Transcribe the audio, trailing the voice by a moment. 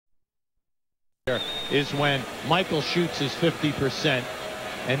is when Michael shoots his 50%,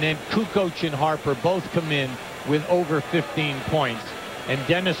 and then Kukoc and Harper both come in with over 15 points. And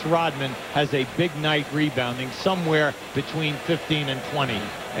Dennis Rodman has a big night rebounding somewhere between 15 and 20.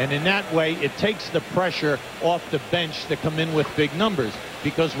 And in that way, it takes the pressure off the bench to come in with big numbers.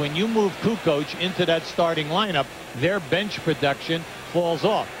 Because when you move Kukoc into that starting lineup, their bench production falls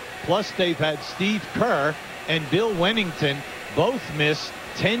off. Plus, they've had Steve Kerr and Bill Wennington both miss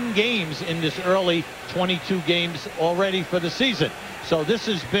 10 games in this early 22 games already for the season. So this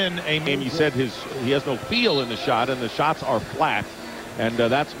has been a... And he said he has no feel in the shot, and the shots are flat. And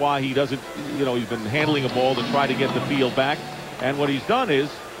that's why he doesn't, he's been handling a ball to try to get the feel back. And what he's done is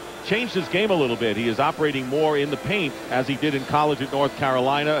changed his game a little bit. He is operating more in the paint as he did in college at North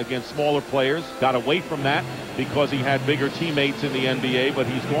Carolina against smaller players. Got away from that because he had bigger teammates in the NBA, but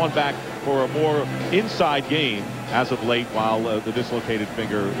he's gone back for a more inside game as of late while the dislocated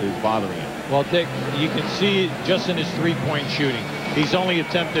finger is bothering him. Well, Dick, you can see just in his three-point shooting. He's only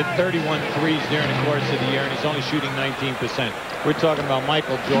attempted 31 threes during the course of the year, and he's only shooting 19%. We're talking about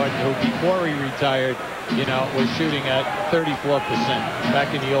Michael Jordan, who before he retired, was shooting at 34%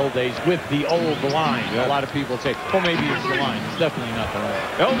 back in the old days with the old line. Yep. A lot of people say, well, maybe it's the line. It's definitely not the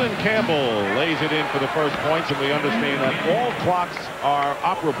line. Eldon Campbell lays it in for the first points, and we understand that all clocks are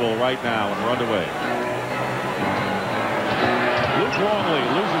operable right now, and we're underway. Luke Longley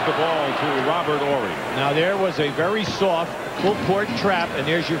loses the ball to Robert Horry. Now there was a very soft full court trap, and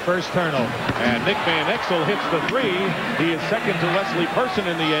there's your first turnover. And Nick Van Exel hits the three. He is second to Wesley Person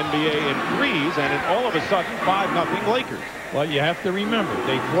in the NBA in threes, and all of a sudden 5-0 Lakers. Well, you have to remember,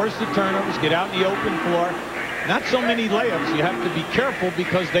 they force the turnovers, get out in the open floor. Not so many layups. You have to be careful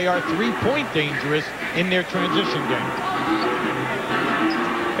because they are three-point dangerous in their transition game.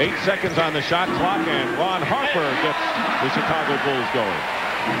 8 seconds on the shot clock, and Ron Harper gets the Chicago Bulls going.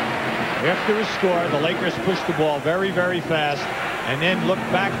 After a score, the Lakers push the ball very, very fast, and then look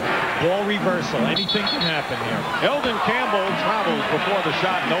back, ball reversal. Anything can happen here. Eldon Campbell travels before the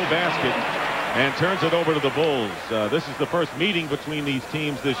shot, no basket, and turns it over to the Bulls. This is the first meeting between these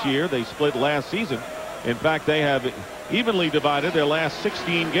teams this year. They split last season. In fact, they have evenly divided their last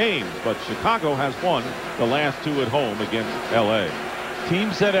 16 games, but Chicago has won the last 2 at home against L.A.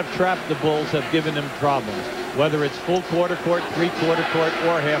 Teams that have trapped the Bulls have given them problems, whether it's full quarter court, three-quarter court,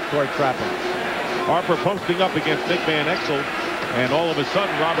 or half-court trapping. Harper posting up against Nick Van Exel, and all of a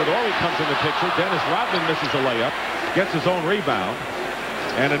sudden Robert Horry comes in the picture. Dennis Rodman misses a layup, gets his own rebound,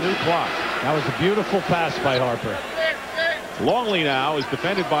 and a new clock. That was a beautiful pass by Harper. Longley now is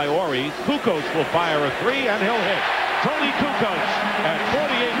defended by Horry. Kukoc will fire a three, and he'll hit. Tony Kukoc at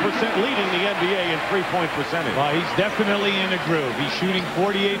 48% leading the NBA in three-point percentage. Well, he's definitely in a groove. He's shooting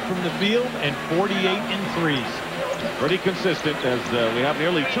 48 from the field and 48 in threes. Pretty consistent as we have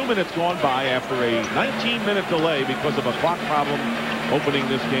nearly 2 minutes gone by after a 19-minute delay because of a clock problem opening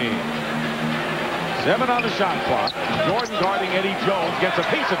this game. 7 on the shot clock. Jordan guarding Eddie Jones gets a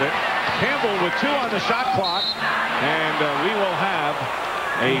piece of it. Campbell with 2 on the shot clock, and we will have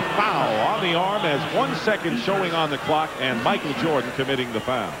a foul on the arm as 1 second showing on the clock, and Michael Jordan committing the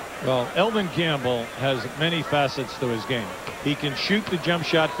foul. Well, Eldon Campbell has many facets to his game. He can shoot the jump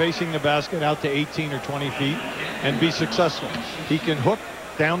shot facing the basket out to 18 or 20 feet and be successful. He can hook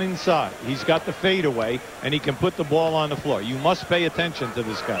down inside. He's got the fadeaway, and he can put the ball on the floor. You must pay attention to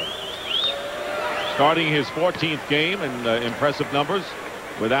this guy. Starting his 14th game and impressive numbers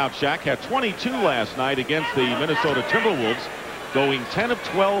without Shaq. Had 22 last night against the Minnesota Timberwolves, going 10 of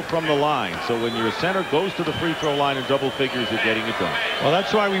 12 from the line. So when your center goes to the free throw line in double figures, you're getting it done. Well,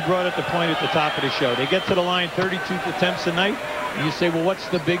 that's why we brought up the point at the top of the show. They get to the line 32 attempts a night, and you say, well, what's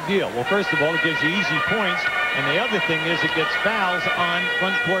the big deal? Well, first of all, it gives you easy points, and the other thing is it gets fouls on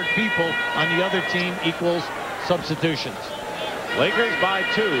front court people on the other team equals substitutions. Lakers by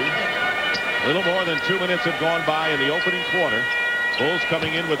 2. A little more than 2 minutes have gone by in the opening quarter. Bulls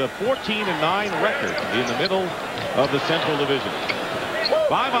coming in with a 14-9 record in the middle of the Central Division.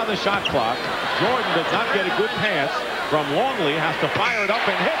 5 on the shot clock. Jordan does not get a good pass from Longley. Has to fire it up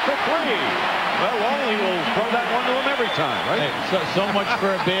and hit the three. Well, Longley will throw that one to him every time, right? Hey, so much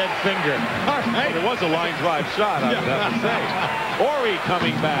for a bad finger. All right. It was a line drive shot, I would have to say. Horry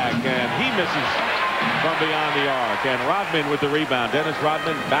coming back, and he misses from beyond the arc. And Rodman with the rebound. Dennis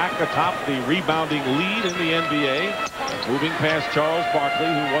Rodman back atop the rebounding lead in the NBA. Moving past Charles Barkley,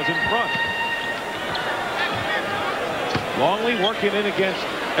 who was in front. Longley working in against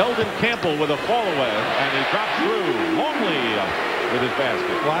Eldon Campbell with a fall away, and he drops through. Longley with his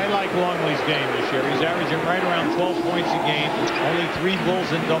basket. Well, I like Longley's game this year. He's averaging right around 12 points a game. Only 3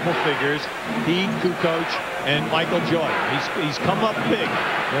 Bulls in double figures. He, Kukoc, and Michael Jordan. He's come up big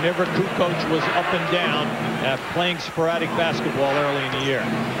whenever Kukoc was up and down playing sporadic basketball early in the year.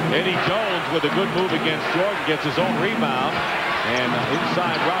 Eddie Jones with a good move against Jordan gets his own rebound. And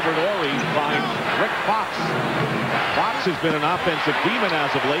inside Robert Horry finds Rick Fox. Fox has been an offensive demon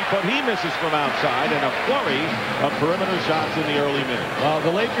as of late, but he misses from outside, and a flurry of perimeter shots in the early minutes. Well,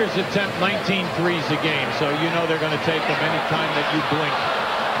 the Lakers attempt 19 threes a game, so you know they're going to take them any time that you blink.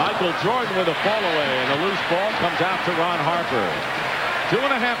 Michael Jordan with a fall away, and the loose ball comes out to Ron Harper.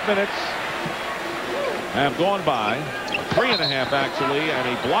 2.5 minutes have gone by, 3.5 actually, and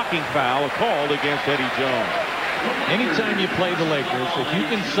a blocking foul called against Eddie Jones. Anytime you play the Lakers, if you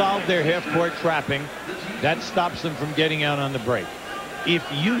can solve their half-court trapping, that stops them from getting out on the break. If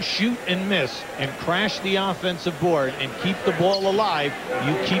you shoot and miss and crash the offensive board and keep the ball alive,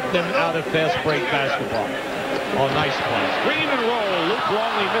 you keep them out of fast break basketball. Oh, nice play. Screen and roll. Luke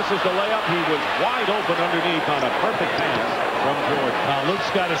Longley misses the layup. He was wide open underneath on a perfect pass from Jordan. Luke's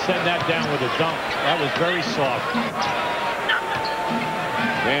got to send that down with a dunk. That was very soft.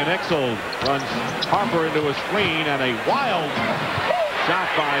 Van Exel runs Harper into a screen, and a wild shot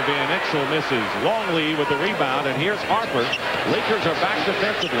by Van Exel misses. Longley with the rebound, and here's Harper. Lakers are back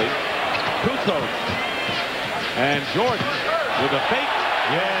defensively. Kukoc and Jordan with a fake.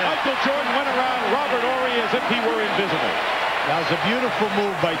 Yeah. Michael Jordan went around Robert Horry as if he were invisible. That was a beautiful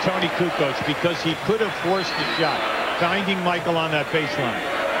move by Tony Kukoc because he could have forced the shot, finding Michael on that baseline.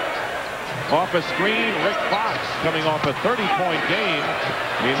 Off a screen, Rick Fox coming off a 30-point game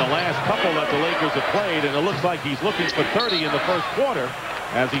in the last couple that the Lakers have played, and it looks like he's looking for 30 in the first quarter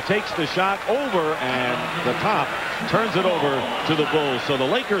as he takes the shot over and the top turns it over to the Bulls. So the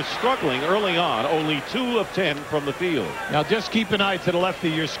Lakers struggling early on, only 2 of 10 from the field. Now just keep an eye to the left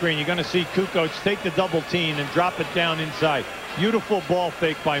of your screen. You're going to see Kukoc take the double team and drop it down inside. Beautiful ball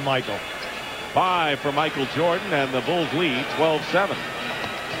fake by Michael. 5 for Michael Jordan, and the Bulls lead 12-7.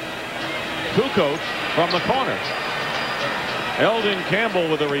 Kukoc from the corner. Eldon Campbell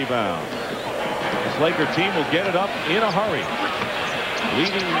with a rebound. This Laker team will get it up in a hurry.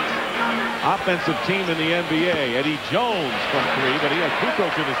 Leading offensive team in the NBA. Eddie Jones from 3, but he has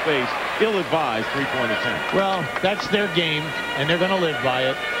Kukoc in his face. Ill-advised three-point attempt. Well, that's their game, and they're going to live by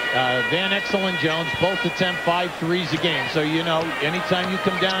it. Van Exel and Jones both attempt 5 threes a game. So, you know, anytime you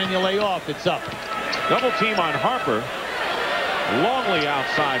come down and you lay off, it's up. Double team on Harper. Longley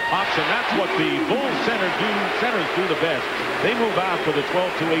outside pops, and that's what the Bulls centers do the best. They move out for the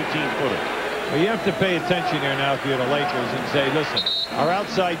 12 to 18 footer. Well, you have to pay attention here now if you're the Lakers and say, listen, our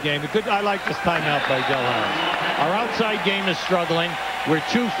outside game, I like this timeout by Del Harris. Our outside game is struggling. We're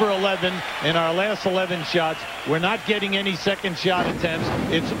 2 for 11 in our last 11 shots. We're not getting any second shot attempts.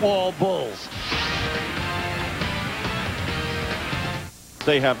 It's all Bulls.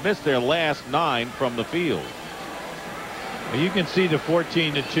 They have missed their last 9 from the field. You can see the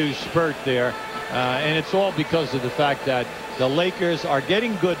 14-2 spurt there, and it's all because of the fact that the Lakers are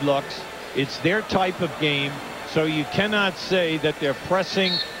getting good looks. It's their type of game, so you cannot say that they're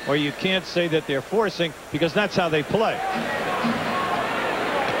pressing or you can't say that they're forcing because that's how they play.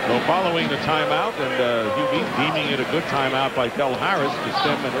 So following the timeout, and Hugh deeming it a good timeout by Del Harris to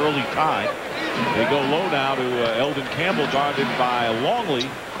stem an early tie. They go low now to Eldon Campbell, guarded by Longley,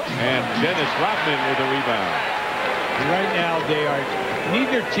 and Dennis Rodman with the rebound. Right now,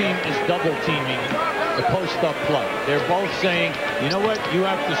 neither team is double teaming the post-up play. They're both saying, you know what, you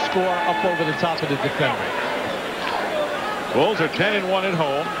have to score up over the top of the defender. Bulls are 10-1 at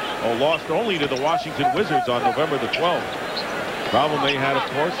home. Lost only to the Washington Wizards on November the 12th. Problem they had, of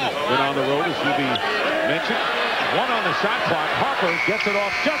course, has been on the road, as you mentioned. 1 on the shot clock. Harper gets it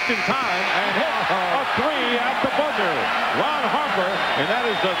off just in time and hits a 3 at the buzzer. Ron Harper, and that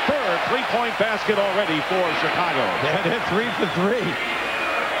is the 3rd three-point basket already for Chicago. Yeah, 3 for 3.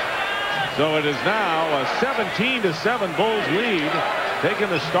 So it is now a 17-7 Bulls lead, taking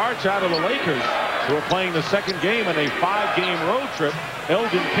the starch out of the Lakers, who are playing the second game in a 5-game road trip.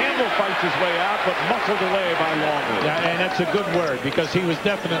 Eldon Campbell fights his way out, but muscled away by Longley. Yeah, and that's a good word because he was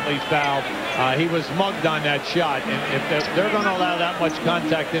definitely fouled. He was mugged on that shot, and if they're going to allow that much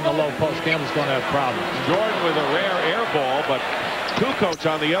contact in the low post, Campbell's going to have problems. Jordan with a rare air ball, but Kukoc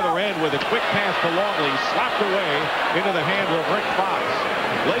on the other end with a quick pass to Longley, slapped away into the hand of Rick Fox.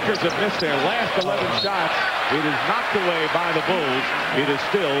 Lakers have missed their last 11 shots. It is knocked away by the Bulls. It is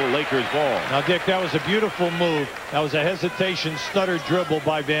still Lakers ball. Now, Dick, that was a beautiful move. That was a hesitation stutter dribble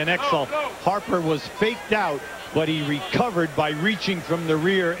by Van Exel. Harper was faked out, but he recovered by reaching from the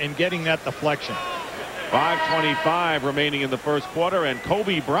rear and getting that deflection. 5:25 remaining in the first quarter, and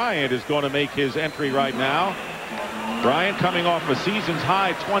Kobe Bryant is going to make his entry right now. Bryant coming off a season's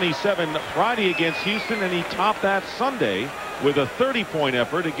high 27 Friday against Houston, and he topped that Sunday with a 30-point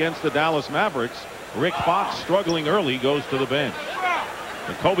effort against the Dallas Mavericks. Rick Fox, struggling early, goes to the bench.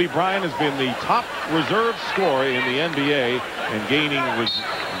 And Kobe Bryant has been the top reserve scorer in the NBA and gaining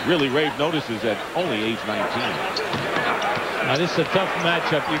really rave notices at only age 19. Now this is a tough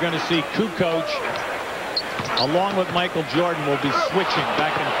matchup. You're going to see Kukoc along with Michael Jordan will be switching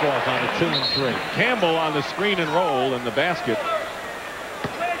back and forth on a 2 and 3. Campbell on the screen and roll in the basket.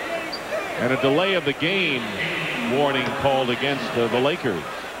 And a delay of the game warning called against the Lakers.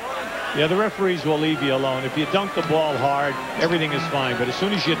 Yeah, the referees will leave you alone. If you dunk the ball hard, everything is fine. But as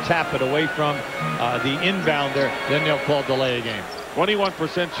soon as you tap it away from the inbounder, then they'll call delay a game.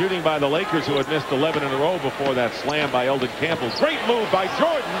 21% shooting by the Lakers, who had missed 11 in a row before that slam by Eldon Campbell. Great move by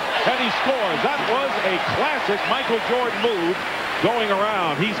Jordan, and he scores. That was a classic Michael Jordan move going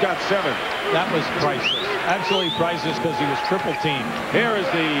around. He's got 7. That was priceless. Absolutely priceless because he was triple teamed. Here is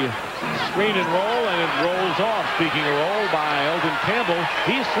the screen and roll, and it rolls off. Speaking of roll by Eldon Campbell,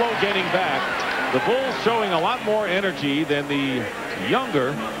 he's slow getting back. The Bulls showing a lot more energy than the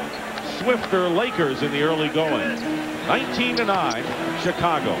younger, swifter Lakers in the early going. 19-9,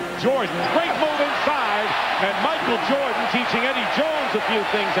 Chicago. Jordan, great move inside, and Michael Jordan teaching Eddie Jones a few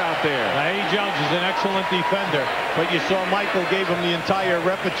things out there. Now, Eddie Jones is an excellent defender, but you saw Michael gave him the entire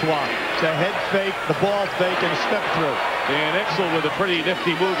repertoire. The head fake, the ball fake, and a step through. And Exel with a pretty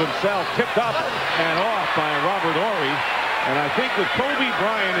nifty move himself, tipped up and off by Robert Horry. And I think with Kobe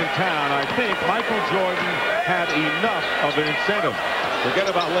Bryant in town, I think Michael Jordan had enough of an incentive. Forget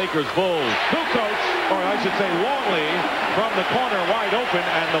about Lakers Bulls. Kukoc, or I should say Longley, from the corner wide open,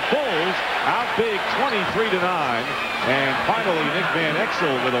 and the Bulls out big 23-9. And finally Nick Van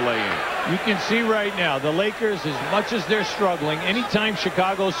Exel with a lay-in. You can see right now the Lakers, as much as they're struggling, anytime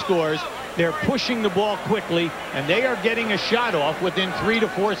Chicago scores, they're pushing the ball quickly, and they are getting a shot off within 3 to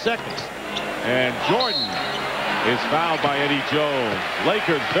 4 seconds. And Jordan is fouled by Eddie Jones.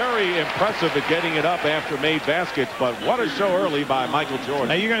 Lakers very impressive at getting it up after made baskets, but what a show early by Michael Jordan.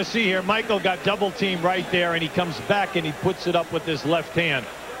 Now you're going to see here, Michael got double teamed right there, and he comes back and he puts it up with his left hand.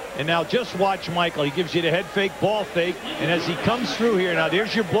 And now just watch Michael. He gives you the head fake, ball fake, and as he comes through here, now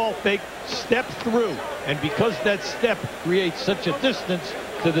there's your ball fake, step through. And because that step creates such a distance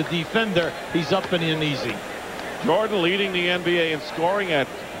to the defender, he's up and in easy. Jordan leading the NBA in scoring at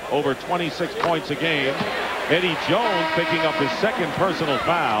over 26 points a game. Eddie Jones picking up his second personal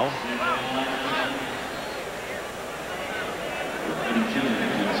foul.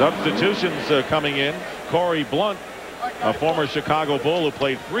 Substitutions coming in. Corey Blunt, a former Chicago Bull who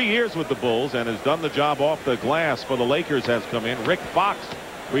played 3 years with the Bulls and has done the job off the glass for the Lakers, has come in. Rick Fox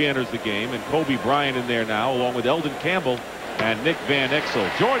re-enters the game, and Kobe Bryant in there now, along with Eldon Campbell and Nick Van Exel.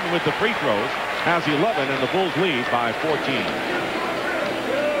 Jordan with the free throws has 11, and the Bulls lead by 14.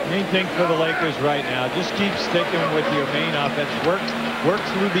 Main thing for the Lakers right now, just keep sticking with your main offense. Work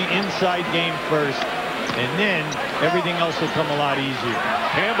through the inside game first, and then everything else will come a lot easier.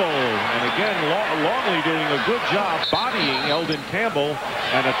 Campbell, and again, Longley doing a good job bodying Eldon Campbell,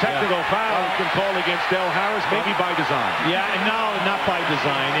 and a technical foul can call against Del Harris, maybe by design. Yeah, no, not by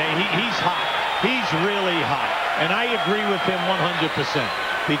design. He's hot. He's really hot. And I agree with him 100%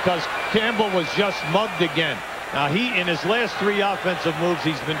 because Campbell was just mugged again. Now, in his last 3 offensive moves,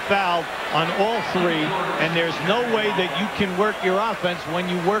 he's been fouled on all 3, and there's no way that you can work your offense when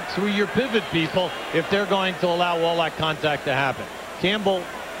you work through your pivot people if they're going to allow all that contact to happen. Campbell,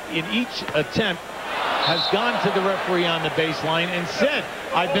 in each attempt, has gone to the referee on the baseline and said,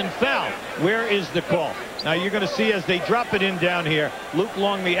 I've been fouled. Where is the call? Now you're going to see as they drop it in down here, Luke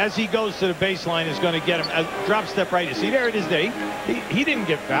Longley, as he goes to the baseline, is going to get him. Drop step right. You see, there it is. He didn't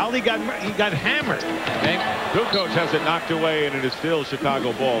get fouled. He got hammered. And Kukoc has it knocked away, and it is still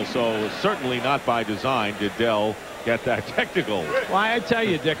Chicago ball. So certainly not by design did Dell get that technical. Well, I tell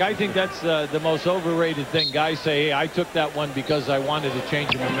you, Dick, I think that's the most overrated thing. Guys say, hey, I took that one because I wanted to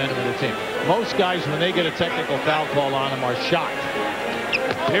change the momentum of the team. Most guys, when they get a technical foul call on them, are shocked.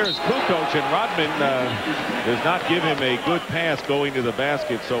 Here's Kukoc, and Rodman does not give him a good pass going to the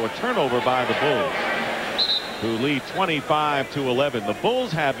basket, so a turnover by the Bulls, who lead 25-11. The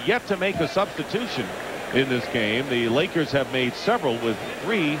Bulls have yet to make a substitution in this game. The Lakers have made several with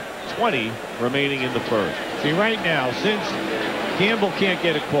 3:20 remaining in the first. See, right now, since Campbell can't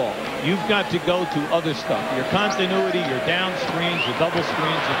get a call, you've got to go to other stuff. Your continuity, your down screens, your double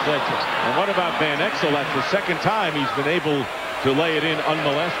screens, etc. And what about Van Exel? That's the second time he's been able to lay it in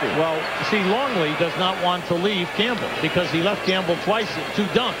unmolested. Well, see, Longley does not want to leave Campbell because he left Campbell twice at 2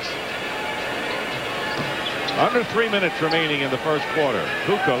 dunks. Under 3 minutes remaining in the first quarter.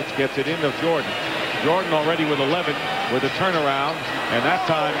 Kukoc gets it into Jordan. Jordan already with 11 with a turnaround. And that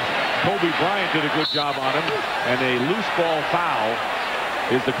time, Kobe Bryant did a good job on him. And a loose ball foul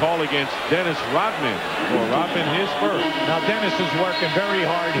is the call against Dennis Rodman. For Rodman, his first. Now, Dennis is working very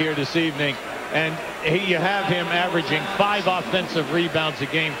hard here this evening. And you have him averaging 5 offensive rebounds a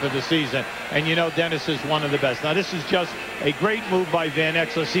game for the season. And you know Dennis is one of the best. Now, this is just a great move by Van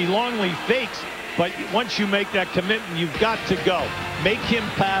Exel. See, Longley fakes. But once you make that commitment, you've got to go. Make him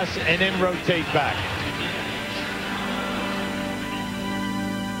pass and then rotate back.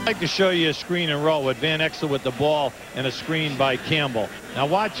 I'd like to show you a screen and roll with Van Exel with the ball and a screen by Campbell. Now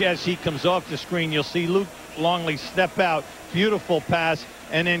watch as he comes off the screen. You'll see Luke Longley step out. Beautiful pass.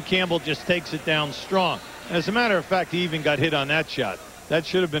 And then Campbell just takes it down strong. And as a matter of fact, he even got hit on that shot. That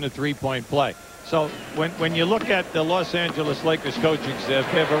should have been a three-point play. So when you look at the Los Angeles Lakers coaching staff,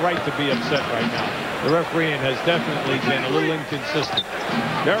 they have a right to be upset right now. The refereeing has definitely been a little inconsistent.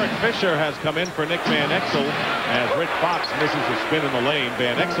 Derek Fisher has come in for Nick Van Exel as Rick Fox misses a spin in the lane.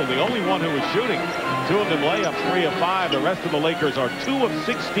 Van Exel, the only one who is shooting. 2 of them layups, 3 of 5. The rest of the Lakers are 2 of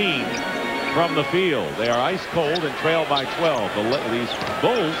 16 from the field. They are ice cold and trail by 12. These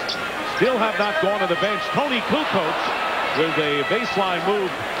Bulls still have not gone to the bench. Tony Kukoc with a baseline move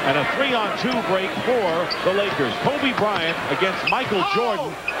and a 3-on-2 break for the Lakers. Kobe Bryant against Michael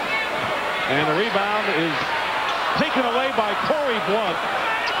Jordan. And the rebound is taken away by Corey Blunt.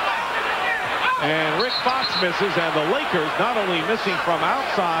 And Rick Fox misses, and the Lakers not only missing from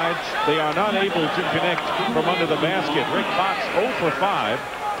outside, they are not able to connect from under the basket. Rick Fox 0 for 5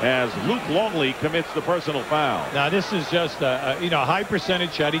 as Luke Longley commits the personal foul. Now this is just a high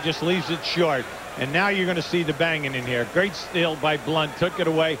percentage shot. He just leaves it short. And now you're going to see the banging in here. Great steal by Blunt. Took it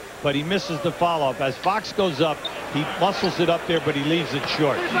away, but he misses the follow-up. As Fox goes up, he muscles it up there, but he leaves it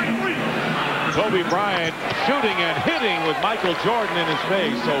short. Kobe Bryant shooting and hitting with Michael Jordan in his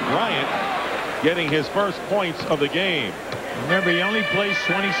face. So Bryant getting his first points of the game. Remember, he only plays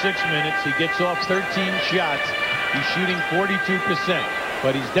 26 minutes. He gets off 13 shots. He's shooting 42%,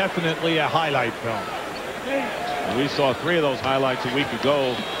 but he's definitely a highlight film. And we saw 3 of those highlights a week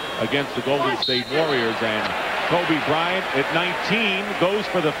ago against the Golden State Warriors, and Kobe Bryant at 19 goes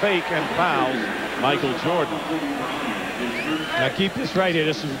for the fake and fouls Michael Jordan. Now keep this right here.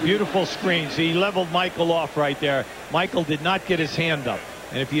 This is a beautiful screen. See, he leveled Michael off right there. Michael did not get his hand up.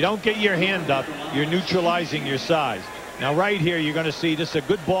 And if you don't get your hand up, you're neutralizing your size. Now right here, you're going to see this is a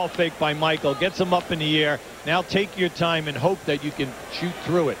good ball fake by Michael. Gets him up in the air. Now take your time and hope that you can shoot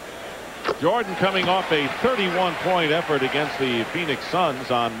through it. Jordan coming off a 31-point effort against the Phoenix Suns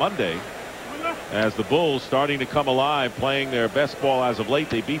on Monday. As the Bulls starting to come alive, playing their best ball as of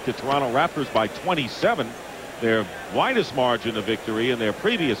late. They beat the Toronto Raptors by 27. Their widest margin of victory in their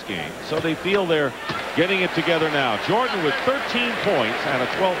previous game. So they feel they're getting it together now. Jordan with 13 points and a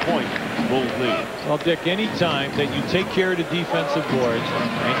 12-point Bulls lead. Well, Dick, any time that you take care of the defensive boards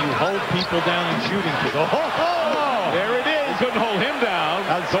and you hold people down in shooting, there it is. Couldn't hold him down.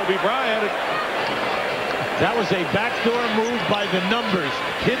 Kobe Bryant. That was a backdoor move by the numbers.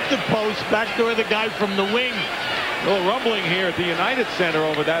 Hit the post, backdoor the guy from the wing. A little rumbling here at the United Center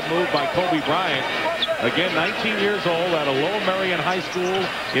over that move by Kobe Bryant. Again, 19 years old at a Lower Merion High School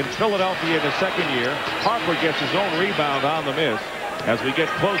in Philadelphia in his second year. Harper gets his own rebound on the miss as we get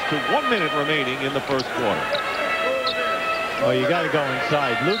close to 1 minute remaining in the first quarter. Oh, you got to go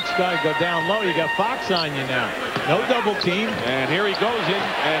inside. Luke's got to go down low. You got Fox on you now. No double team. And here he goes in,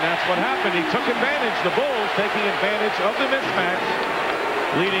 and that's what happened. He took advantage. The Bulls taking advantage of the mismatch,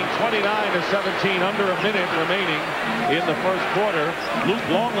 leading 29-17, under a minute remaining in the first quarter. Luke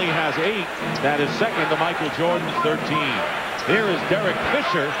Longley has 8. That is second to Michael Jordan's 13. Here is Derek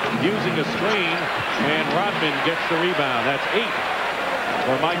Fisher using a screen, and Rodman gets the rebound. That's 8.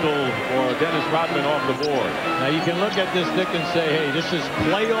 For Michael or Dennis Rodman off the board. Now you can look at this, Dick, and say, hey, this is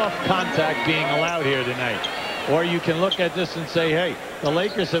playoff contact being allowed here tonight. Or you can look at this and say, hey, the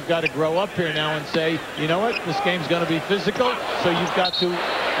Lakers have got to grow up here now and say, you know what, this game's going to be physical, so you've got to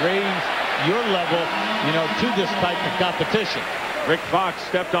raise your level, to this type of competition. Rick Fox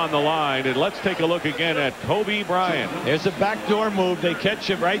stepped on the line, and let's take a look again at Kobe Bryant. There's a backdoor move. They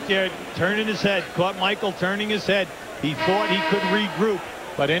catch it right there, turning his head. Caught Michael turning his head. He thought he could regroup,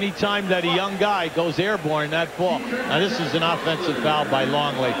 but any time that a young guy goes airborne, that fall. Now this is an offensive foul by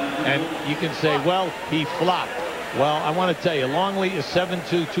Longley, and you can say, well, he flopped. Well, I want to tell you, Longley is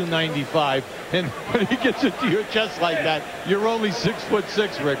 7'2", 295, and when he gets it to your chest like that, you're only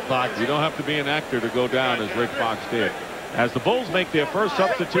 6'6", Rick Fox. You don't have to be an actor to go down as Rick Fox did. As the Bulls make their first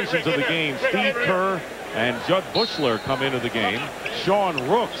substitutions of the game, Steve Kerr and Judd Bushler come into the game. Sean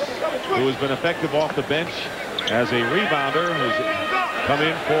Rooks, who has been effective off the bench as a rebounder, who's come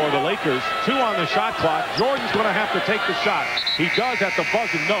in for the Lakers. 2 on the shot clock. Jordan's going to have to take the shot. He does at the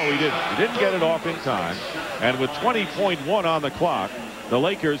buzzer. No, he didn't. He didn't get it off in time. And with 20.1 on the clock, the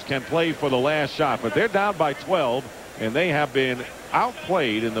Lakers can play for the last shot. But they're down by 12, and they have been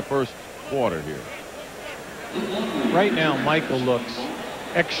outplayed in the first quarter here. Right now, Michael looks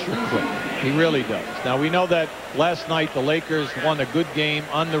extra quick. He really does. Now, we know that last night the Lakers won a good game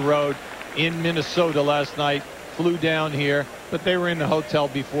on the road in Minnesota last night, flew down here, but they were in the hotel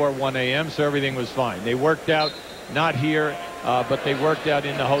before 1 a.m., so everything was fine. They worked out, not here, but they worked out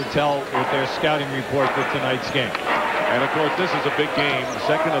in the hotel with their scouting report for tonight's game. And, of course, this is a big game, the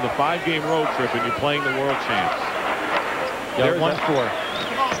second of the 5-game road trip, and you're playing the world champs. There's 1-4.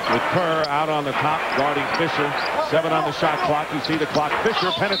 With Kerr out on the top, guarding Fisher. 7 on the shot clock. You see the clock.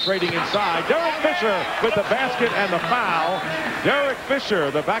 Fisher penetrating inside. Derek Fisher with the basket and the foul. Derek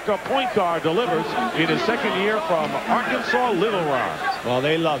Fisher, the backup point guard, delivers in his second year from Arkansas Little Rock. Well,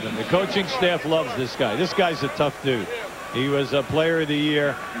 they love him. The coaching staff loves this guy. This guy's a tough dude. He was a player of the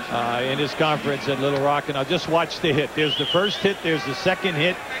year in his conference at Little Rock. And I'll just watch the hit. There's the first hit. There's the second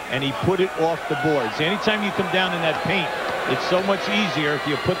hit. And he put it off the boards. Anytime you come down in that paint, it's so much easier if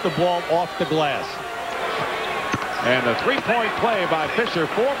you put the ball off the glass. And a 3-point play by Fisher.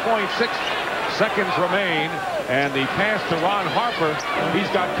 4.6 seconds remain. And the pass to Ron Harper. He's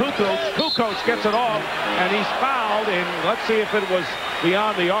got Kukoc. Kukoc gets it off. And he's fouled. And let's see if it was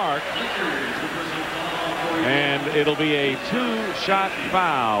beyond the arc. And it'll be a 2-shot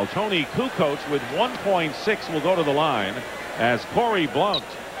foul. Tony Kukoc with 1.6 will go to the line as Corey Blount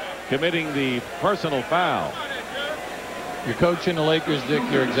committing the personal foul. You're coaching the Lakers, Dick.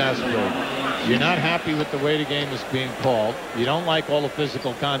 You're exasperated. You're not happy with the way the game is being called. You don't like all the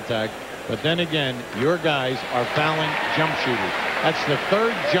physical contact. But then again, your guys are fouling jump shooters. That's the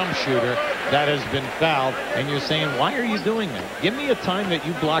 3rd jump shooter that has been fouled. And you're saying, why are you doing that? Give me a time that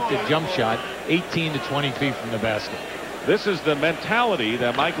you blocked a jump shot 18 to 20 feet from the basket. This is the mentality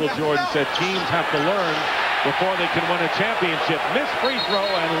that Michael Jordan said teams have to learn before they can win a championship. Missed free throw,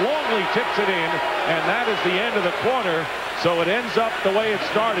 and Longley tips it in, and that is the end of the quarter. So it ends up the way it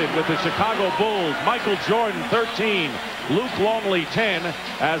started with the Chicago Bulls. Michael Jordan 13, Luke Longley 10,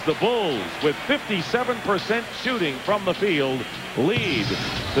 as the Bulls with 57% shooting from the field lead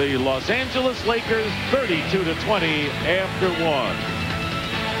the Los Angeles Lakers 32 to 20 after 1.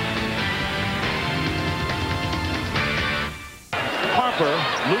 Harper,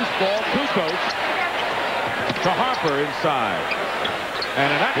 loose ball, Kukoc to Harper inside. And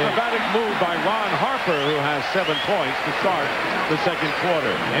an acrobatic move by Ron Harper, who has 7 points to start the second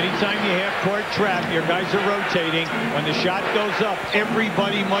quarter. Anytime you have court trap, your guys are rotating. When the shot goes up,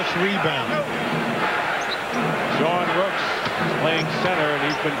 everybody must rebound. Sean Rooks playing center, and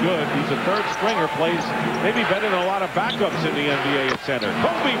he's been good. He's a 3rd stringer, plays maybe better than a lot of backups in the NBA at center.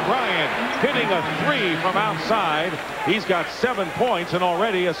 Kobe Bryant hitting a 3 from outside. He's got 7 points and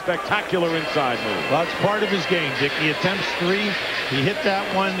already a spectacular inside move. Well, it's part of his game, Dick. He attempts 3. He hit that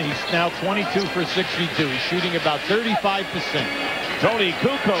one. He's now 22 for 62. He's shooting about 35%. Tony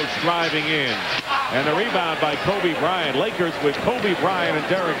Kukoc driving in. And the rebound by Kobe Bryant. Lakers with Kobe Bryant and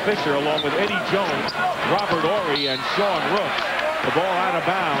Derek Fisher, along with Eddie Jones, Robert Horry, and Sean Rooks. The ball out of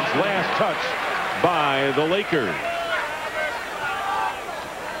bounds. Last touch by the Lakers.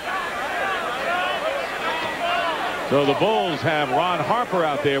 So the Bulls have Ron Harper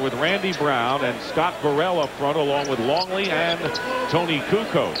out there with Randy Brown and Scott Burrell up front, along with Longley and Tony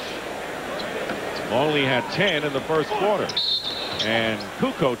Kukoc. Longley had 10 in the first quarter. And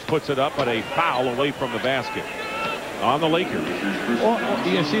Kukoc puts it up, but a foul away from the basket on the Lakers. Well,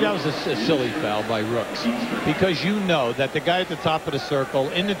 you see, that was a silly foul by Rooks, because you know that the guy at the top of the circle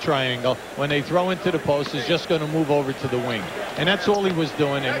in the triangle, when they throw into the post, is just going to move over to the wing. And that's all he was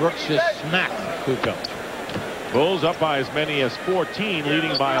doing, and Rooks just smacked Kukoc. Bulls up by as many as 14,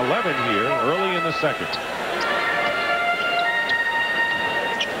 leading by 11 here early in the second.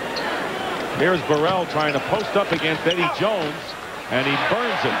 Here's Burrell trying to post up against Eddie Jones, and he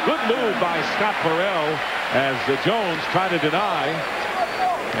burns it. Good move by Scott Burrell as the Jones try to deny.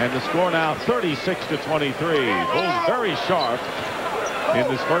 And the score now 36 to 23. Bulls very sharp in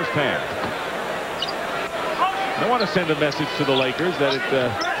this first half. I want to send a message to the Lakers that it's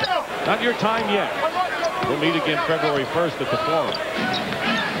not your time yet. We'll meet again February 1st at the Forum.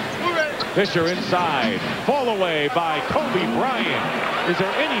 Fisher inside. Fall away by Kobe Bryant. Is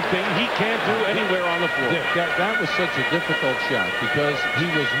there anything he can't do anywhere on the floor? That was such a difficult shot because he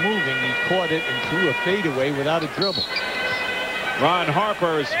was moving. He caught it and threw a fadeaway without a dribble. Ron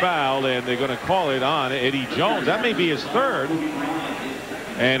Harper is fouled, and they're going to call it on Eddie Jones. That may be his third.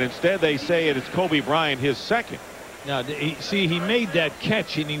 And instead they say it's Kobe Bryant, his second. Now, see, he made that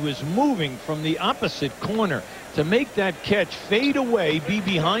catch, and he was moving from the opposite corner to make that catch, fade away, be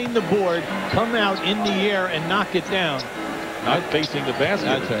behind the board, come out in the air, and knock it down. Not facing the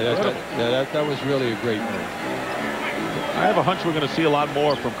basket. That's right. That was really a great move. I have a hunch we're going to see a lot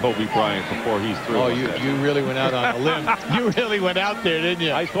more from Kobe Bryant before he's through. Oh, you really went out on a limb. You really went out there, didn't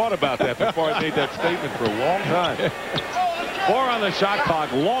you? I thought about that before I made that statement for a long time. 4 on the shot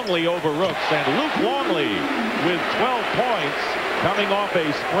clock. Longley over Rooks, and Luke Longley with 12 points, coming off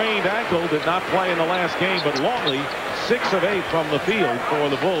a sprained ankle. Did not play in the last game, but Longley 6 of 8 from the field for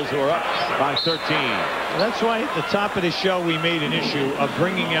the Bulls, who are up by 13. That's why at the top of the show we made an issue of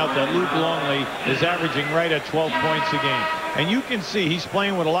bringing out that Luke Longley is averaging right at 12 points a game. And you can see he's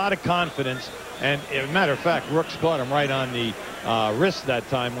playing with a lot of confidence. And as a matter of fact, Rooks caught him right on the wrist that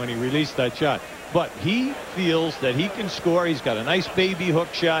time when he released that shot. But he feels that he can score. He's got a nice baby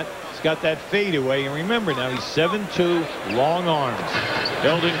hook shot. He's got that fadeaway. And remember now, he's 7'2", long arms.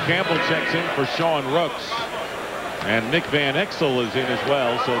 Eldon Campbell checks in for Sean Rooks. And Nick Van Exel is in as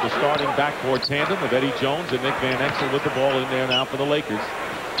well. So the starting backcourt tandem of Eddie Jones and Nick Van Exel with the ball in there now for the Lakers.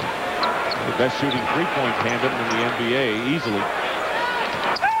 The best shooting three-point tandem in the NBA easily.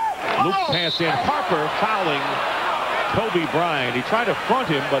 Luke pass in. Harper fouling Kobe Bryant. He tried to front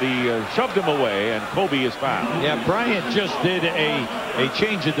him, but he shoved him away, and Kobe is fouled. Yeah, Bryant just did a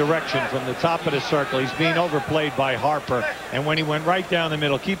change of direction from the top of the circle. He's being overplayed by Harper, and when he went right down the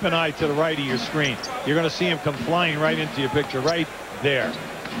middle, keep an eye to the right of your screen. You're going to see him come flying right into your picture right there.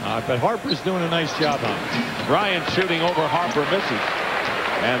 But Harper's doing a nice job on it. Bryant shooting over Harper, misses.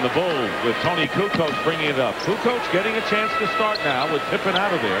 And the Bulls with Tony Kukoc bringing it up. Kukoc getting a chance to start now with Pippen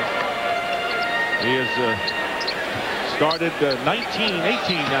out of there. He has started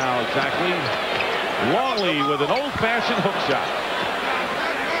 19-18 now exactly. Longley with an old-fashioned hook shot.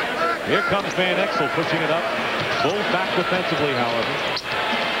 Here comes Van Exel pushing it up. Bulls back defensively, however.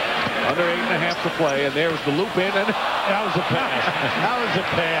 Under 8.5 to play, and there's the loop in, and that was a pass. That was a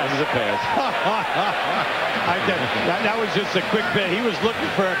pass. That was a pass. That was just a quick pass. He was looking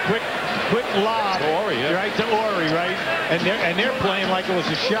for a quick lob. To Ori, yeah. Right to Ori, right? And they're playing like it was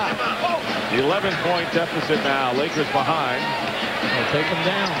a shot. The 11-point deficit now. Lakers behind. They'll take him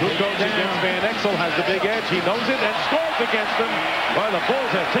down. Kukoc against Van Exel has the big edge. He knows it and scores against them. Well, the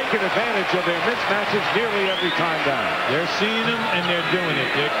Bulls have taken advantage of their mismatches nearly every time down. They're seeing them and they're doing it,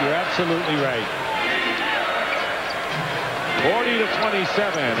 Dick. You're absolutely right.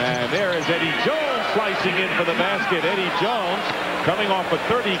 40-27, and there is Eddie Jones slicing in for the basket. Eddie Jones coming off a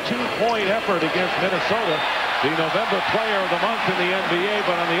 32-point effort against Minnesota, the November Player of the Month in the NBA.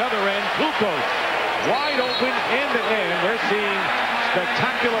 But on the other end, Kukoc wide open end-to-end. We're seeing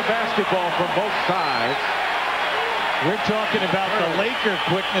spectacular basketball from both sides. We're talking about the Laker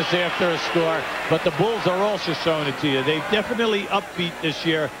quickness after a score, but the Bulls are also showing it to you. They've definitely upbeat this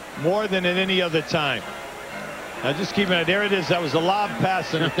year more than at any other time. Now just keep it. There it is. That was a lob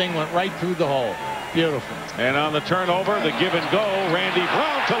pass, and the thing went right through the hole. Beautiful. And on the turnover, the give and go. Randy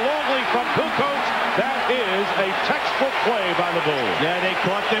Brown to Longley from Kukoc. That is a textbook play by the Bulls. Yeah, they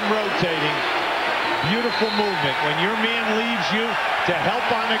caught them rotating. Beautiful movement. When your man leaves you to help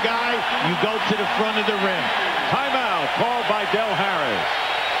on a guy, you go to the front of the rim. Timeout called by Del Harris.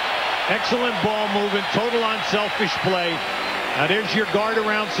 Excellent ball movement. Total unselfish play. Now there's your guard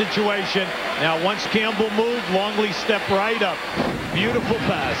around situation. Now once Campbell moved, Longley stepped right up. Beautiful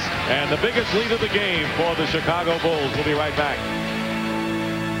pass. And the biggest lead of the game for the Chicago Bulls. We'll be right back.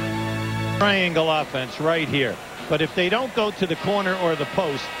 Triangle offense right here. But if they don't go to the corner or the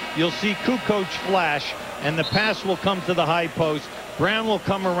post, you'll see Kukoc flash, and the pass will come to the high post. Brown will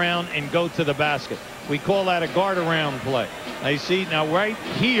come around and go to the basket. We call that a guard around play. Now you see, now right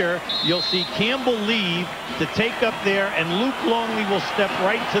here, you'll see Campbell leave to take up there, and Luke Longley will step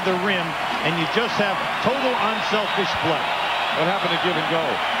right to the rim, and you just have total unselfish play. What happened to give and go?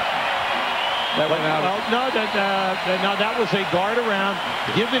 That went out. Well, no, that was a guard around.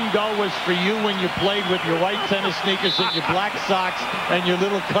 Give and go was for you when you played with your white tennis sneakers and your black socks and your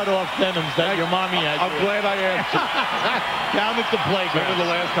little cut-off denims that your mommy had. I'm glad I asked you. Down at the playground. Remember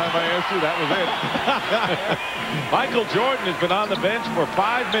the last time I asked you? That was it. Michael Jordan has been on the bench for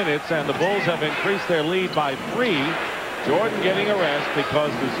 5 minutes, and the Bulls have increased their lead by 3. Jordan getting a rest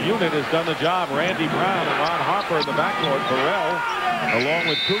because this unit has done the job. Randy Brown and Ron Harper in the backcourt. Burrell along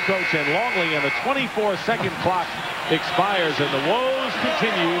with Kukoc and Longley, and the 24-second clock expires, and the woes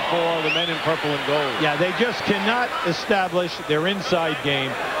continue for the men in purple and gold. Yeah, they just cannot establish their inside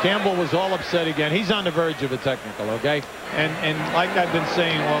game. Campbell was all upset again. He's on the verge of a technical, okay? And like I've been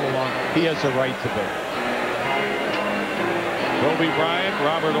saying all along, he has a right to be. Kobe Bryant,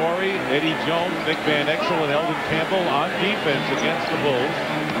 Robert Horry, Eddie Jones, Nick Van Exel, and Eldon Campbell on defense against the Bulls,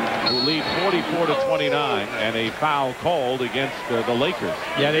 who lead 44-29, and a foul called against the Lakers.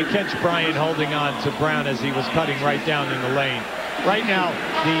 Yeah, they catch Bryant holding on to Brown as he was cutting right down in the lane. Right now,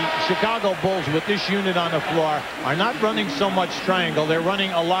 the Chicago Bulls with this unit on the floor are not running so much triangle. They're running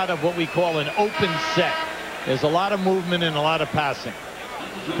a lot of what we call an open set. There's a lot of movement and a lot of passing.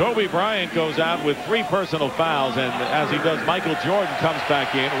 Kobe Bryant goes out with 3 personal fouls, and as he does, Michael Jordan comes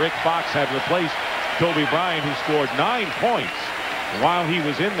back in. Rick Fox had replaced Kobe Bryant, who scored 9 points while he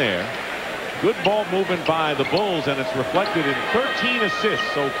was in there. Good ball movement by the Bulls, and it's reflected in 13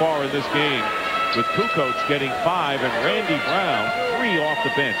 assists so far in this game, with Kukoc getting 5 and Randy Brown 3 off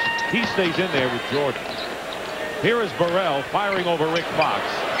the bench. He stays in there with Jordan. Here is Burrell firing over Rick Fox.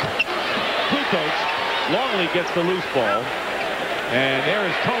 Kukoc, Longley gets the loose ball. And there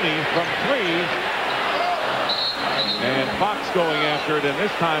is Tony from 3. And Fox going after it, and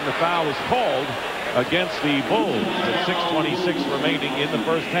this time the foul is called against the Bulls with 6:26 remaining in the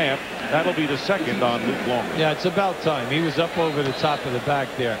first half. That'll be the second on Luke Longley. Yeah, it's about time. He was up over the top of the back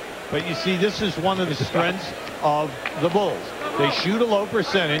there. But you see, this is one of the strengths of the Bulls. They shoot a low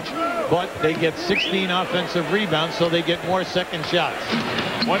percentage, but they get 16 offensive rebounds, so they get more second shots.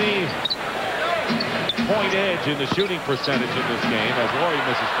 20-point edge in the shooting percentage in this game as Horry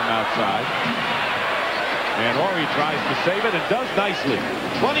misses from outside. And Horry tries to save it and does nicely.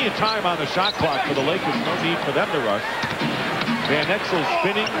 Plenty of time on the shot clock for the Lakers. No need for them to rush. Van Exel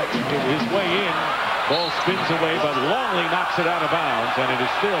spinning his way in. Ball spins away, but Longley knocks it out of bounds, and it is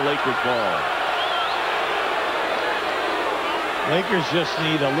still Lakers ball. Lakers just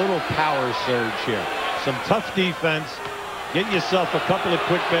need a little power surge here. Some tough defense. Get yourself a couple of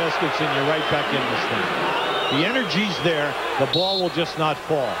quick baskets, and you're right back in this thing. The energy's there. The ball will just not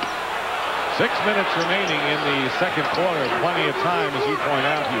fall. 6 minutes remaining in the second quarter. Plenty of time, as you point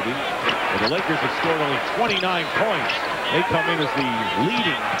out, Hubie. But the Lakers have scored only 29 points. They come in as the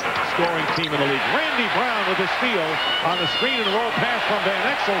leading scoring team in the league. Randy Brown with a steal on the screen and roll pass from Van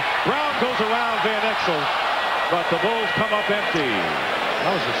Exel. Brown goes around Van Exel, but the Bulls come up empty.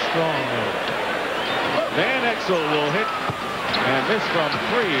 That was a strong move. Van Exel will hit and miss from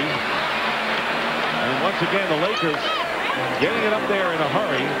 3. And once again, the Lakers getting it up there in a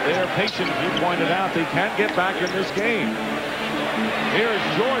hurry. They're patient, you pointed out. They can get back in this game. Here's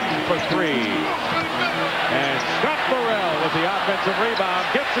Jordan for 3. And Scott Burrell with the offensive rebound.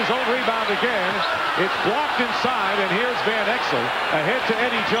 Gets his own rebound again. It's blocked inside, and here's Van Exel. Ahead to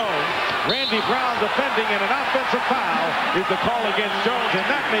Eddie Jones. Randy Brown defending, and an offensive foul is the call against Jones, and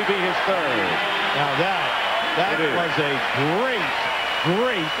that may be his 3rd. Now that was a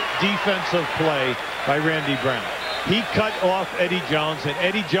great defensive play by Randy Brown. He cut off Eddie Jones, and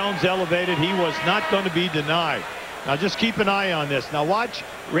Eddie Jones elevated. He was not going to be denied. Now just keep an eye on this. Now watch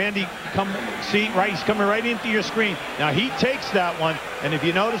Randy come. See, right, he's coming right into your screen. Now he takes that one, and if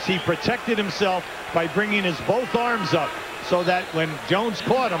you notice, he protected himself by bringing his both arms up, so that when Jones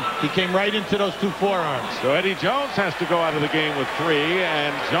caught him, he came right into those 2 forearms. So Eddie Jones has to go out of the game with 3,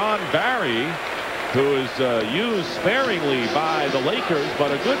 and John Barry, who is used sparingly by the Lakers,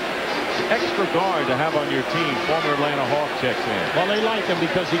 but a good extra guard to have on your team. Former Atlanta Hawk checks in. Well, they like him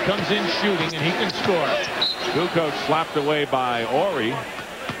because he comes in shooting and he can score. Kukoc slapped away by Horry.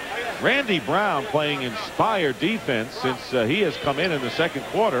 Randy Brown playing inspired defense since he has come in the second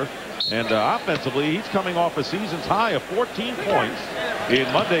quarter. And offensively, he's coming off a season's high of 14 points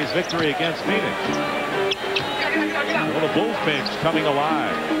in Monday's victory against Phoenix. Well, the Bulls bench coming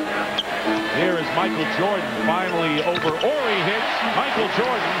alive. Here is Michael Jordan finally over. Horry hits. Michael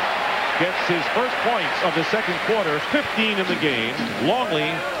Jordan gets his first points of the second quarter, 15 in the game.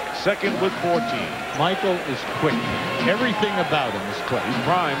 Longley second with 14. Michael is quick. Everything about him is quick. He's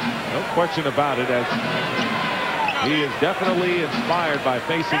primed, no question about it, as he is definitely inspired by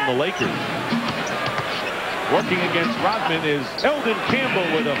facing the Lakers. Working against Rodman is Eldon Campbell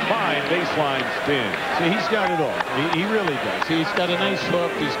with a fine baseline spin. See, he's got it all. He really does. He's got a nice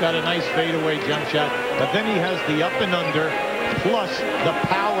hook. He's got a nice fadeaway jump shot. But then he has the up and under, plus the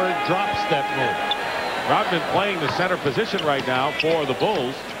power drop step move. Rodman playing the center position right now for the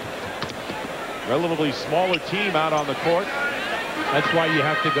Bulls. Relatively smaller team out on the court. That's why you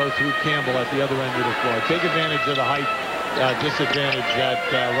have to go through Campbell at the other end of the floor. Take advantage of the height disadvantage that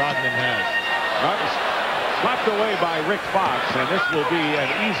Rodman has. Rodman slapped away by Rick Fox, and this will be an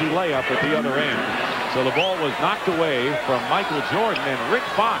easy layup at the other end. So the ball was knocked away from Michael Jordan, and Rick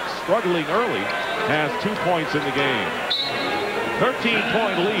Fox, struggling early, has 2 points in the game.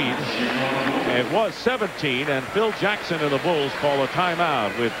 13-point lead. It was 17, and Phil Jackson and the Bulls call a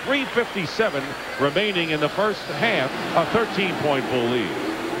timeout with 3:57 remaining in the first half, a 13-point Bull lead.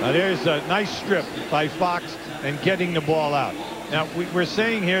 Now there's a nice strip by Fox and getting the ball out. Now we're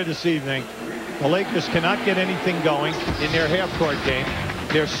saying here this evening, the Lakers cannot get anything going in their half-court game.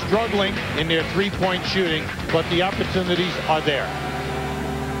 They're struggling in their three-point shooting, but the opportunities are there.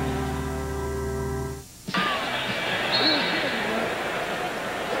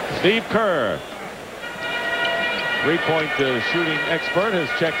 Steve Kerr, three-point shooting expert, has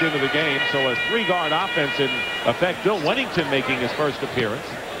checked into the game. So a three-guard offense in effect. Bill Wennington making his first appearance.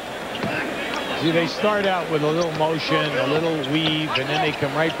 See, they start out with a little motion, a little weave, and then they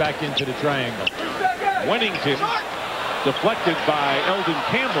come right back into the triangle. Wennington deflected by Eldon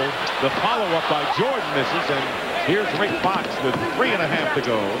Campbell. The follow-up by Jordan misses, and here's Rick Fox with 3.5 to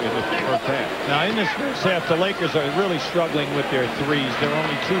go in the first half. Now in this first half, the Lakers are really struggling with their threes. They're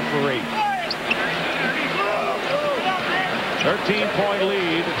only 2 for 8. 13-point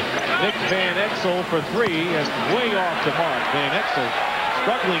lead. Nick Van Exel for 3, and way off the mark. Van Exel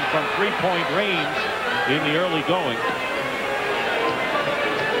struggling from three-point range in the early going.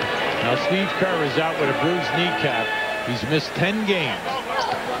 Now Steve Kerr is out with a bruised kneecap. He's missed 10 games.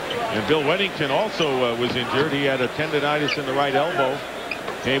 And Bill Wennington also was injured. He had a tendonitis in the right elbow.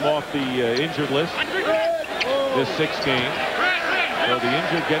 Came off the injured list this 6th game. So the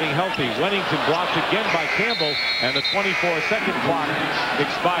injured getting healthy. Wennington blocked again by Campbell, and the 24-second clock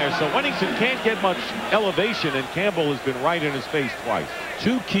expires. So Wennington can't get much elevation, and Campbell has been right in his face twice.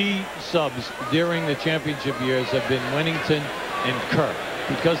 2 key subs during the championship years have been Wennington and Kerr,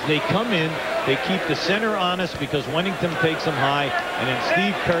 because they come in, they keep the center honest because Wennington takes them high, and then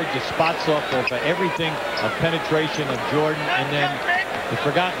Steve Kerr just spots off of everything of penetration of Jordan, and then the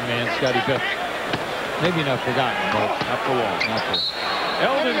forgotten man, Scottie Pippen. Maybe not forgotten, but not for long. Not for long.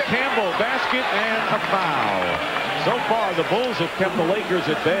 Eldon Campbell, basket and a foul. So far, the Bulls have kept the Lakers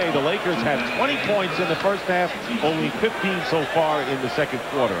at bay. The Lakers had 20 points in the first half, only 15 so far in the second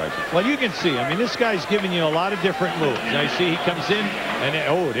quarter, I think. Well, you can see, I mean, this guy's giving you a lot of different moves. I see he comes in, and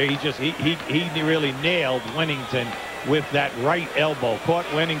he really nailed Wennington with that right elbow. Caught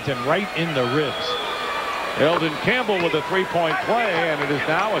Wennington right in the ribs. Eldon Campbell with a three-point play, and it is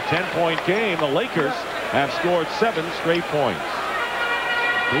now a 10-point game. The Lakers have scored 7 straight points.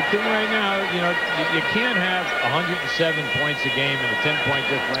 Big thing right now, you can't have 107 points a game and a 10-point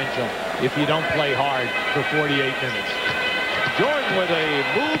differential if you don't play hard for 48 minutes. Jordan with a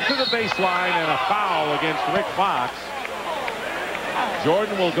move to the baseline and a foul against Rick Fox.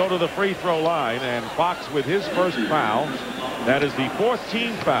 Jordan will go to the free throw line, and Fox with his first foul. That is the 4th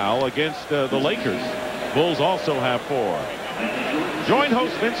team foul against the Lakers. Bulls also have 4. Join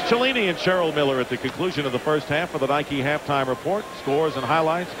host Vince Cellini and Cheryl Miller at the conclusion of the first half of the Nike halftime report. Scores and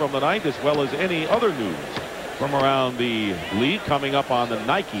highlights from the night, as well as any other news from around the league, coming up on the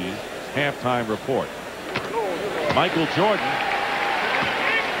Nike halftime report. Michael Jordan.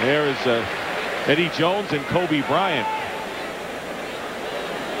 There is Eddie Jones and Kobe Bryant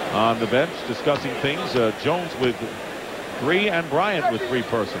on the bench discussing things. Jones with 3 and Bryant with 3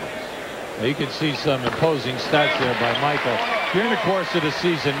 personals. You can see some imposing stats there by Michael. During the course of the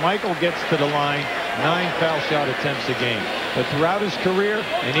season, Michael gets to the line 9 foul shot attempts a game. But throughout his career,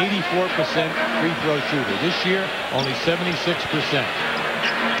 an 84% free throw shooter. This year, only 76%.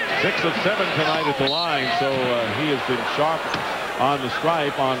 6 of 7 tonight at the line, so he has been sharp on the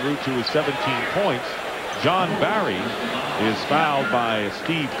stripe en route to his 17 points. John Barry is fouled by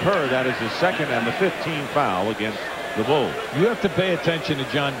Steve Kerr. That is his 2nd and the 15th foul against the Bulls. You have to pay attention to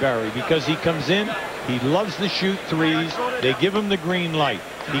John Barry because he comes in, he loves to shoot threes. They give him the green light.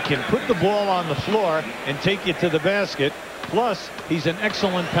 He can put the ball on the floor and take you to the basket. Plus, he's an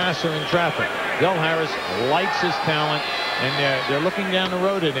excellent passer in traffic. Del Harris likes his talent, and they're looking down the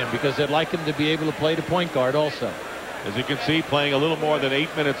road at him because they'd like him to be able to play the point guard also. As you can see, playing a little more than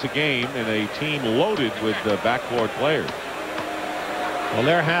 8 minutes a game in a team loaded with backcourt players. Well,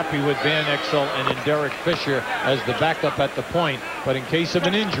 they're happy with Van Exel and in Derek Fisher as the backup at the point. But in case of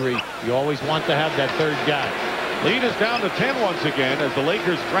an injury, you always want to have that 3rd guy. Lead is down to 10 once again as the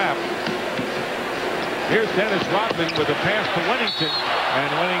Lakers trap. Here's Dennis Rodman with a pass to Wennington,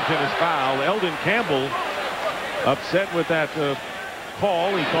 and Wennington is fouled. Eldon Campbell upset with that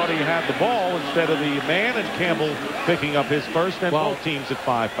call. He thought he had the ball instead of the man, and Campbell picking up his first, and both teams at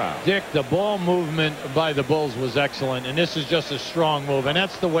 5 fouls. Dick, the ball movement by the Bulls was excellent, and this is just a strong move, and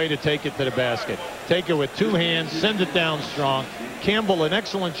that's the way to take it to the basket. Take it with 2 hands, send it down strong. Campbell, an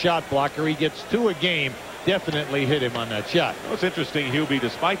excellent shot blocker. He gets 2 a game. Definitely hit him on that shot. What's interesting, Hubie,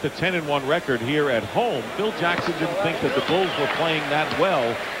 despite the 10-1 record here at home, Phil Jackson didn't think that the Bulls were playing that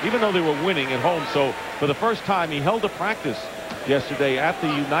well, even though they were winning at home. So for the first time, he held a practice yesterday at the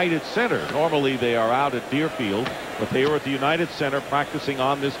United Center. Normally they are out at Deerfield, but they were at the United Center practicing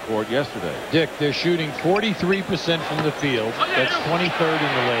on this court yesterday. Dick, they're shooting 43% from the field. That's 23rd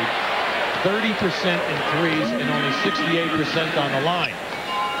in the league. 30% in threes and only 68% on the line.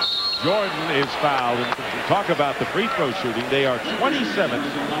 Jordan is fouled, and talk about the free throw shooting. They are 27th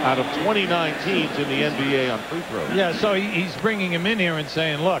out of 29 teams in the NBA on free throws. Yeah, so he's bringing him in here and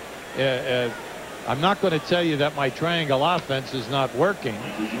saying, look, I'm not going to tell you that my triangle offense is not working.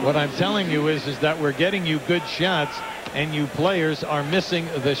 What I'm telling you is that we're getting you good shots, and you players are missing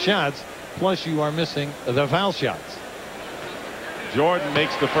the shots, plus you are missing the foul shots. Jordan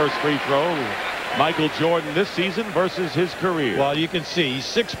makes the first free throw. Michael Jordan this season versus his career. Well, you can see he's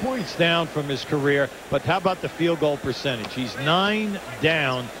 6 points down from his career, but how about the field goal percentage? He's 9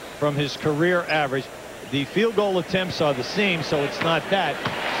 down from his career average. The field goal attempts are the same, so it's not that.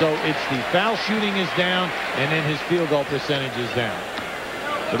 So it's the foul shooting is down, and then his field goal percentage is down.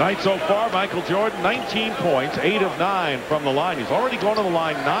 Tonight so far, Michael Jordan, 19 points, 8 of 9 from the line. He's already gone to the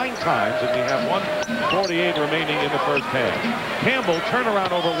line 9 times, and we have 1:48 remaining in the first half. Campbell,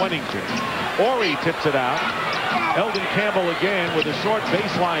 turnaround over Wennington. Horry tips it out. Eldon Campbell again with a short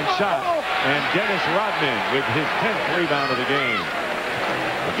baseline shot, and Dennis Rodman with his 10th rebound of the game.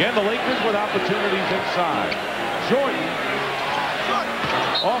 Again, the Lakers with opportunities inside. Jordan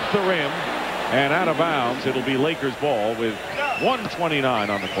off the rim and out of bounds. It'll be Lakers ball with 1:29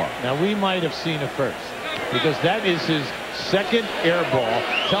 on the clock. Now, we might have seen a first, because that is his second air ball.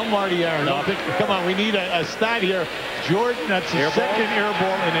 Tell Marty Aronoff, come on, we need a stat here. Jordan, that's his second air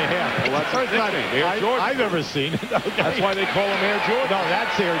ball and a half. Well, that's the first time I've ever seen it. Okay. That's why they call him Air Jordan? No,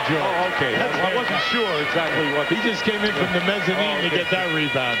 that's Air Jordan. Oh, okay. I wasn't sure exactly what. He just came in from the mezzanine to get that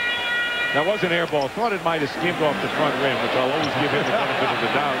rebound. That was an air ball. Thought it might have skimmed off the front rim, which I'll always give him the benefit of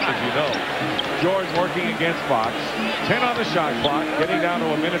the doubt, as you know. Jordan working against Fox. 10 on the shot clock, getting down to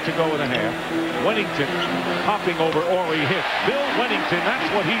a minute to go and a half. Wennington hopping over Horry hit. Bill Wennington, that's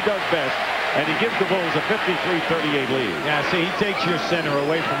what he does best. And he gives the Bulls a 53-38 lead. Yeah, see, he takes your center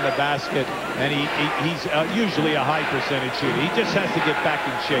away from the basket, and he's usually a high percentage shooter. He just has to get back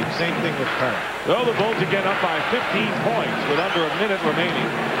in shape. Same thing with Curry. So the Bulls again up by 15 points with under a minute remaining,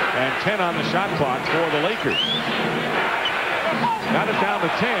 and 10 on the shot clock for the Lakers. Got it down to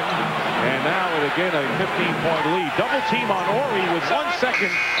 10, and now with again a 15-point lead. Double team on Horry with 1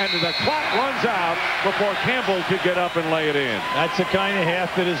 second, and the clock runs out before Campbell could get up and lay it in. That's the kind of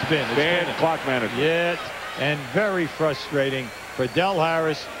half it has been. Bad clock management. Yet, and very frustrating for Del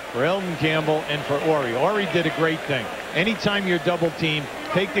Harris, for Eldon Campbell, and for Horry. Horry did a great thing. Anytime you're double team,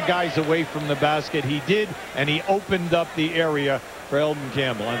 take the guys away from the basket. He did, and he opened up the area for Eldon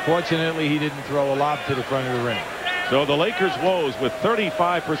Campbell. Unfortunately, he didn't throw a lob to the front of the ring. So the Lakers woes with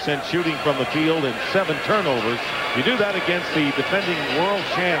 35% shooting from the field and 7 turnovers. You do that against the defending world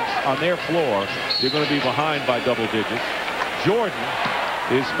champs on their floor, you're going to be behind by double digits. Jordan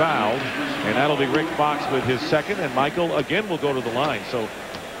is fouled, and that'll be Rick Fox with his second, and Michael again will go to the line. So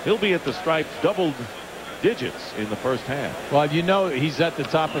he'll be at the stripe double digits in the first half. Well, you know he's at the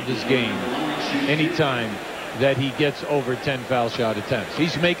top of his game anytime that he gets over 10 foul shot attempts.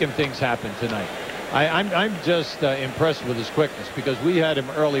 He's making things happen tonight. I'm just impressed with his quickness, because we had him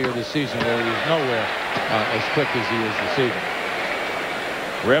earlier this season where he was nowhere as quick as he is this evening.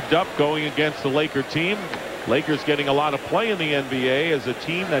 Revved up going against the Laker team. Lakers getting a lot of play in the NBA as a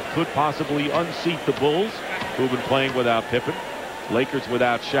team that could possibly unseat the Bulls, who've been playing without Pippen. Lakers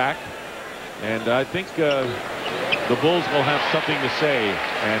without Shaq. And I think the Bulls will have something to say,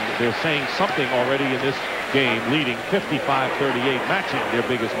 and they're saying something already in this game, leading 55-38, matching their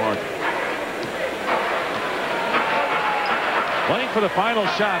biggest margin. Playing for the final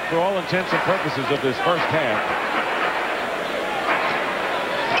shot for all intents and purposes of this first half.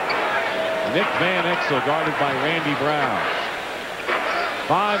 Nick Van Exel guarded by Randy Brown.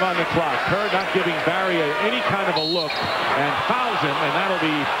 5 on the clock. Kerr not giving Barry any kind of a look, and fouls him, and that'll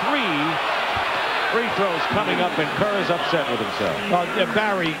be 3 free throws coming up, and Kerr is upset with himself.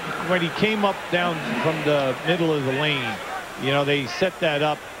 Barry, when he came up down from the middle of the lane, you know, they set that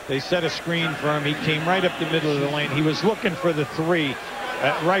up. They set a screen for him. He came right up the middle of the lane. He was looking for the 3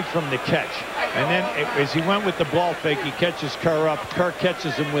 right from the catch. And then as he went with the ball fake, he catches Kerr up. Kerr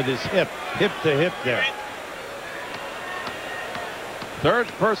catches him with his hip to hip there. Third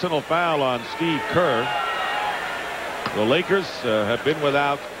personal foul on Steve Kerr. The Lakers have been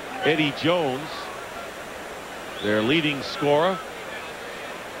without Eddie Jones, their leading scorer,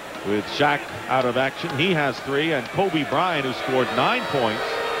 with Shaq out of action. He has 3, and Kobe Bryant, who scored 9 points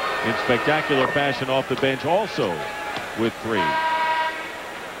in spectacular fashion off the bench, also with 3.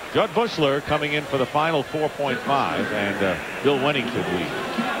 Judd Bushler coming in for the final 4.5, and Bill Wennington lead.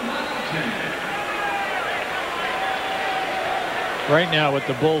 Right now what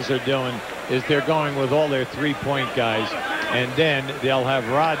the Bulls are doing is they're going with all their 3-point guys, and then they'll have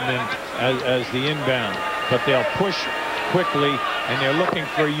Rodman as the inbound, but they'll push quickly, and they're looking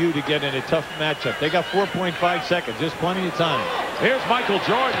for you to get in a tough matchup. They got 4.5 seconds. There's plenty of time. Here's Michael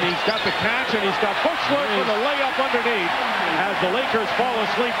Jordan. He's got the catch, and he's got Bushler for the layup underneath as the Lakers fall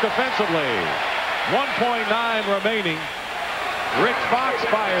asleep defensively. 1.9 remaining. Rick Fox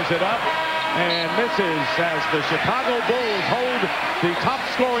fires it up and misses as the Chicago Bulls hold the top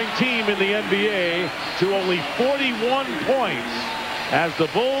scoring team in the NBA to only 41 points, as the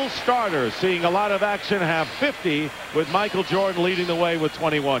Bulls starters, seeing a lot of action, have 50, with Michael Jordan leading the way with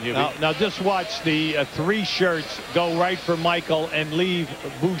 21. Now just watch the 3 shirts go right for Michael and leave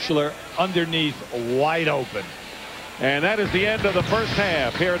Bushler underneath wide open. And that is the end of the first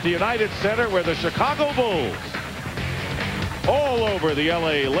half here at the United Center, where the Chicago Bulls all over the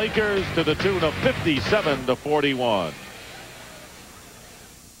LA Lakers to the tune of 57-41.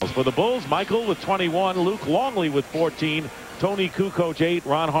 For the Bulls, Michael with 21, Luke Longley with 14, Tony Kukoc 8,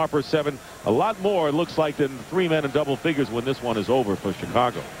 Ron Harper 7. A lot more, it looks like, than 3 men in double figures when this one is over for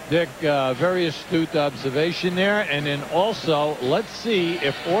Chicago. Dick, very astute observation there. And then also, let's see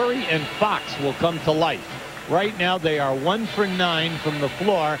if Horry and Fox will come to life. Right now they are 1 for 9 from the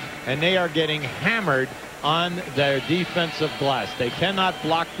floor, and they are getting hammered on their defensive glass. They cannot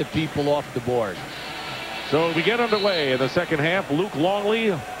block the people off the board. So we get underway in the second half. Luke Longley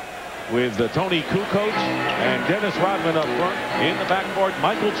with Tony Kukoc and Dennis Rodman up front. In the backcourt,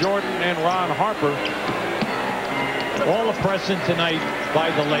 Michael Jordan and Ron Harper. All a present tonight by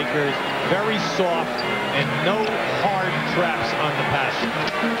the Lakers. Very soft and no hard traps on the passing.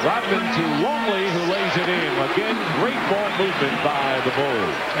 Rodman to Longley, who lays it in. Again, great ball movement by the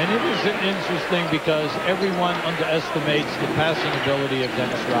Bulls. And it is interesting because everyone underestimates the passing ability of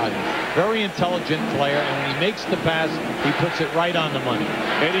Dennis Rodman. Very intelligent player, and when he makes the pass, he puts it right on the money.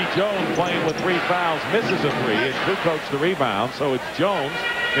 Eddie Jones playing with 3 fouls, misses a 3, and Kukoc the rebound. So it's Jones,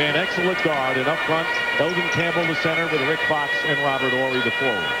 Van Exel at guard, and up front, Eldon Campbell the center with Rick Fox and Robert Horry the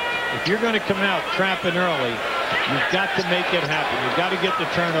forward. If you're going to come out trapping early, you've got to make it happen. You've got to get the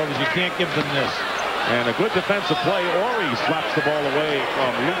turnovers. You can't give them this. And a good defensive play. Horry slaps the ball away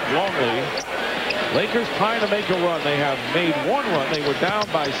from Luke Longley. Lakers trying to make a run. They have made 1 run. They were down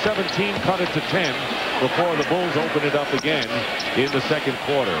by 17, cut it to 10 before the Bulls open it up again in the second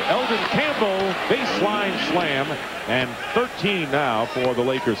quarter. Eldon Campbell, baseline slam, and 13 now for the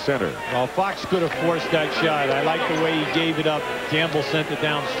Lakers center. Well, Fox could have forced that shot. I like the way he gave it up. Campbell sent it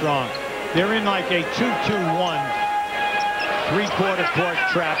down strong. They're in like a 2-2-1 three-quarter court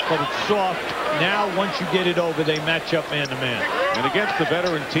trap, but it's soft. Now, once you get it over, they match up man-to-man. And against the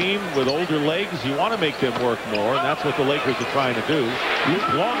veteran team with older legs, you want to make them work more, and that's what the Lakers are trying to do.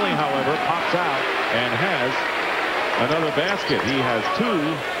 Luke Longley, however, pops out and has another basket. He has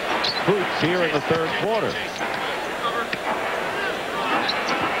 2 boots here in the third quarter.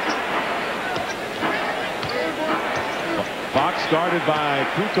 Fox guarded by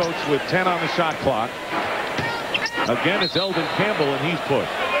Kukoc with 10 on the shot clock. Again, it's Eldon Campbell, and he's put.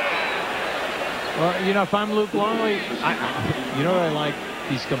 Well, you know, if I'm Luke Longley, you know what I like?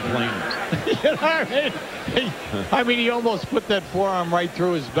 He's complaining. You know what I mean, he almost put that forearm right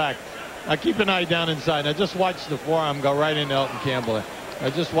through his back. Now keep an eye down inside. Now just watch the forearm go right into Eldon Campbell. Now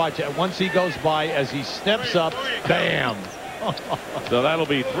just watch it. Once he goes by, as he steps up, bam. So that'll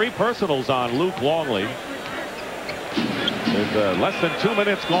be 3 personals on Luke Longley. There's less than 2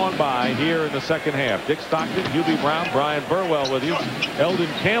 minutes gone by here in the second half. Dick Stockton, Hubie Brown, Brian Burwell with you. Eldon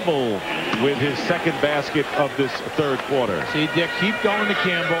Campbell with his second basket of this third quarter. See, Dick, keep going to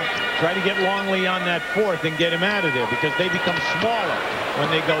Campbell. Try to get Longley on that fourth and get him out of there, because they become smaller when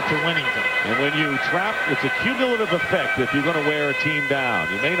they go to Wennington. And when you trap, it's a cumulative effect if you're going to wear a team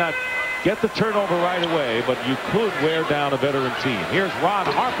down. You may not get the turnover right away, but you could wear down a veteran team. Here's Ron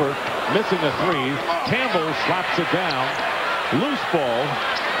Harper missing a 3. Campbell slaps it down. Loose ball,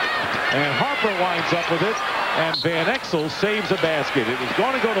 and Harper winds up with it, and Van Exel saves a basket. It was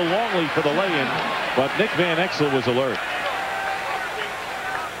going to go to Longley for the lay-in, but Nick Van Exel was alert.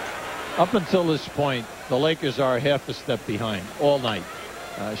 Up until this point, the Lakers are half a step behind all night.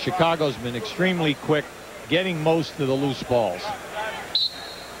 Chicago's been extremely quick, getting most of the loose balls.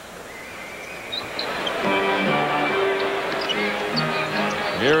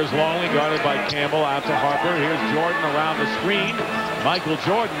 Here's Longley guarded by Campbell, out to Harper. Here's Jordan around the screen. Michael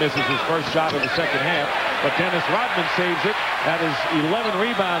Jordan misses his first shot of the second half, but Dennis Rodman saves it. That is 11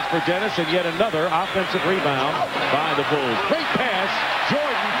 rebounds for Dennis, and yet another offensive rebound by the Bulls. Great pass,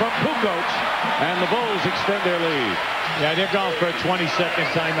 Jordan from Kukoc, and the Bulls extend their lead. Yeah, they're going for a 20-second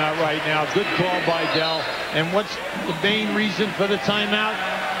timeout right now. Good call by Dell. And what's the main reason for the timeout?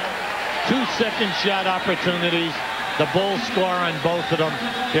 2 second shot opportunities. The Bulls score on both of them.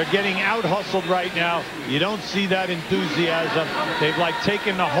 They're getting out-hustled right now. You don't see that enthusiasm. They've like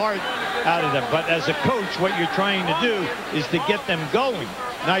taken the heart out of them. But as a coach, what you're trying to do is to get them going.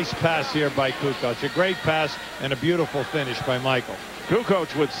 Nice pass here by Kukoc. A great pass and a beautiful finish by Michael.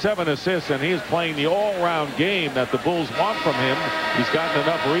 Kukoc with 7 assists, and he is playing the all-round game that the Bulls want from him. He's gotten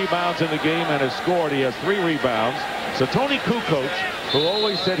enough rebounds in the game and has scored. He has 3 rebounds. So Tony Kukoc, who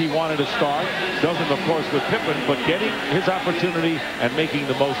always said he wanted to start, doesn't, of course, with Pippen, but getting his opportunity and making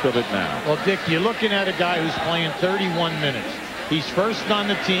the most of it now. Well, Dick, you're looking at a guy who's playing 31 minutes. He's first on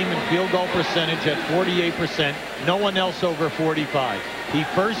the team in field goal percentage at 48%. No one else over 45. He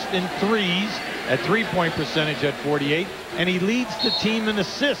first in threes at three-point percentage at 48, and he leads the team in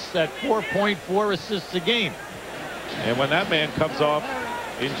assists at 4.4 assists a game. And when that man comes off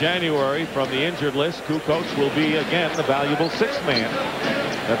in January from the injured list, Kukoc will be again the valuable 6th man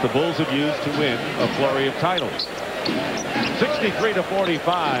that the Bulls have used to win a flurry of titles.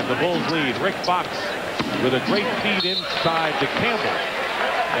 63-45, the Bulls lead. Rick Fox with a great feed inside to Campbell,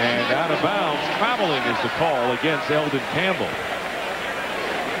 and out of bounds. Traveling is the call against Eldon Campbell.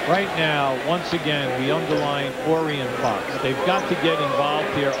 Right now, once again, we underline Horry and Fox. They've got to get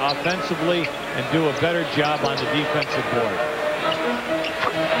involved here offensively and do a better job on the defensive board.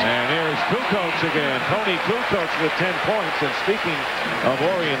 And here's Kukoc again. Tony Kukoc with 10 points. And speaking of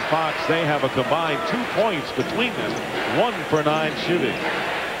Horry and Fox, they have a combined 2 points between them. 1 for 9 shooting.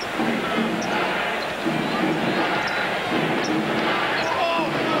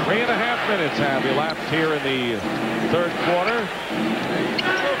 Three and a half minutes have elapsed here in the third quarter.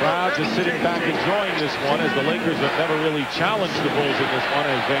 Crowd just sitting back enjoying this one, as the Lakers have never really challenged the Bulls in this one,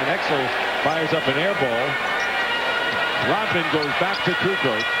 as Van Exel fires up an air ball. Rodman goes back to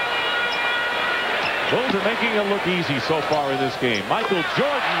Kukoc. Bulls are making it look easy so far in this game. Michael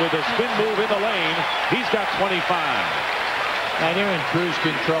Jordan with a spin move in the lane. He's got 25. Now they're in cruise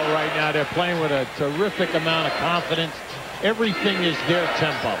control right now. They're playing with a terrific amount of confidence. Everything is their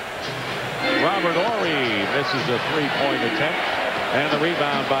tempo. Robert Horry misses a three-point attempt. And the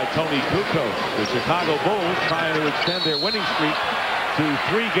rebound by Tony Kukoc. The Chicago Bulls trying to extend their winning streak to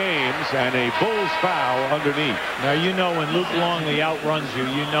 3 games, and a Bulls foul underneath. Now, you know when Luke Longley outruns you,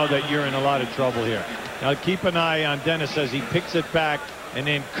 you know that you're in a lot of trouble here. Now, keep an eye on Dennis as he picks it back, and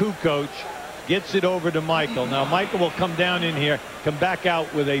then Kukoc gets it over to Michael. Now, Michael will come down in here, come back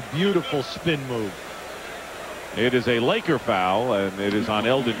out with a beautiful spin move. It is a Laker foul, and it is on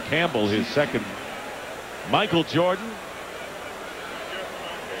Eldon Campbell, his second. Michael Jordan,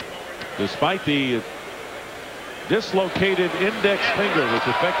 despite the dislocated index finger which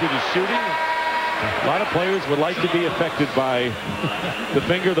affected his shooting, a lot of players would like to be affected by the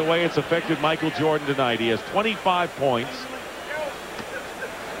finger the way it's affected Michael Jordan tonight. He has 25 points,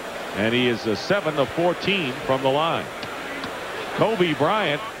 and he is 7 of 14 from the line. Kobe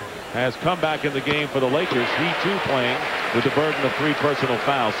Bryant has come back in the game for the Lakers. He too playing with the burden of 3 personal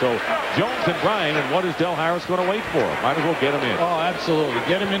fouls. So Jones and Bryant, and what is Del Harris going to wait for? Might as well get him in. Oh, absolutely.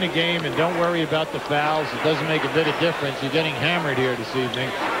 Get him in the game and don't worry about the fouls. It doesn't make a bit of difference. You're getting hammered here this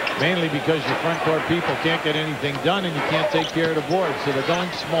evening, mainly because your front court people can't get anything done and you can't take care of the board. So they're going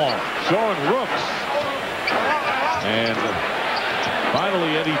small. Sean Rooks. And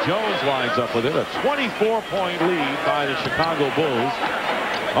finally Eddie Jones winds up with it. A 24-point lead by the Chicago Bulls.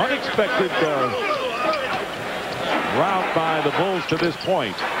 Unexpected route by the Bulls to this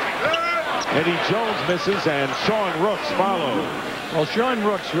point. Eddie Jones misses, and Sean Rooks follows. Well, Sean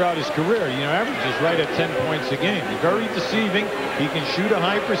Rooks throughout his career, averages right at 10 points a game. He's very deceiving. He can shoot a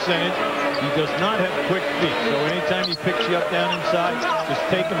high percentage. He does not have quick feet. So anytime he picks you up down inside, just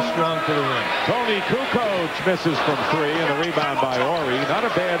take him strong to the rim. Tony Kukoc misses from 3, and a rebound by Horry. Not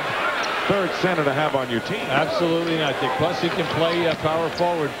a bad third center to have on your team. Absolutely not, Dick. Plus, he can play power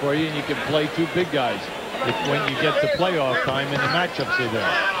forward for you, and you can play 2 big guys when you get to playoff time and the matchups are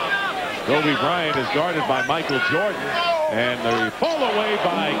there. Kobe Bryant is guarded by Michael Jordan, and the fall away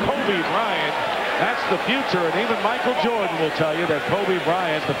by Kobe Bryant. That's the future, and even Michael Jordan will tell you that Kobe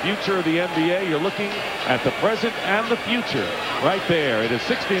Bryant, the future of the NBA, you're looking at the present and the future right there. It is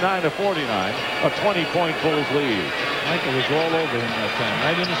 69-49, a 20-point Bulls lead. Michael was all over him that time,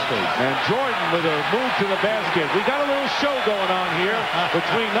 right in his face. And Jordan with a move to the basket. We got a little show going on here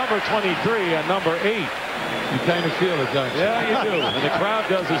between number 23 and number 8. You kind of feel it, don't you? Yeah, you do. And the crowd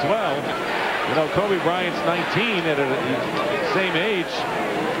does as well. You know, Kobe Bryant's 19 at the same age.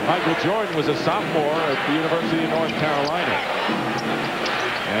 Michael Jordan was a sophomore at the University of North Carolina.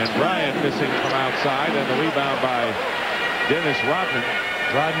 And Bryant missing from outside, and the rebound by Dennis Rodman.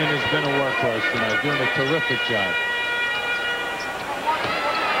 Rodman has been a workhorse tonight, doing a terrific job.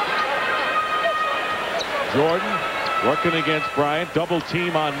 Jordan working against Bryant. Double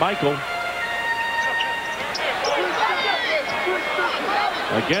team on Michael.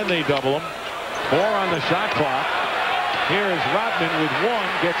 Again, they double him. 4 on the shot clock. Here is Rodman with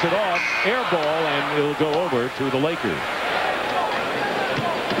 1, gets it off, air ball, and it'll go over to the Lakers.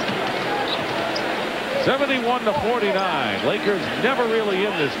 71-49. Lakers never really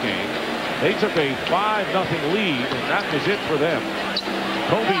in this game. They took a 5-0 lead, and that was it for them.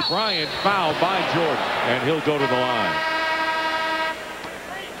 Kobe Bryant fouled by Jordan, and he'll go to the line.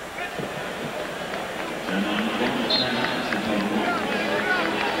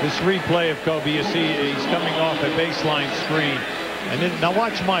 This replay of Kobe, you see he's coming off a baseline screen. And then, now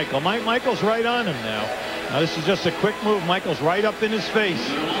watch Michael. Michael's right on him now. Now this is just a quick move. Michael's right up in his face.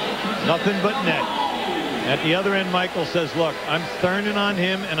 Nothing but net. At the other end, Michael says, look, I'm turning on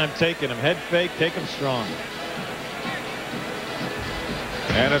him and I'm taking him. Head fake, take him strong.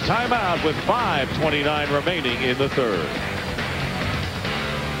 And a timeout with 5:29 remaining in the third.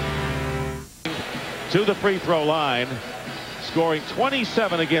 To the free throw line. Scoring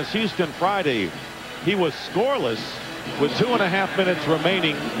 27 against Houston Friday. He was scoreless with 2.5 minutes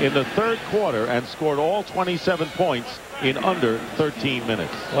remaining in the third quarter and scored all 27 points in under 13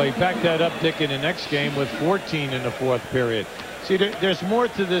 minutes. Well, he backed that up, Dick, in the next game with 14 in the fourth period. See, there's more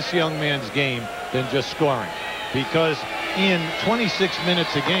to this young man's game than just scoring, because in 26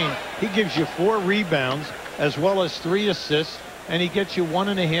 minutes a game, he gives you 4 rebounds as well as 3 assists, and he gets you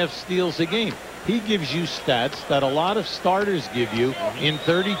 1.5 steals a game. He gives you stats that a lot of starters give you in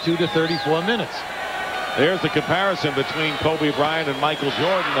 32 to 34 minutes. There's the comparison between Kobe Bryant and Michael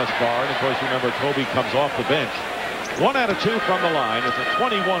Jordan thus far. And of course, remember, Kobe comes off the bench. 1 out of 2 from the line. It's a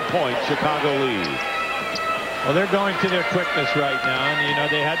 21-point Chicago lead. Well, they're going to their quickness right now. And, you know,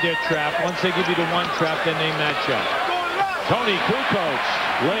 they had their trap. Once they give you the 1 trap, then they match up. Tony Kukoc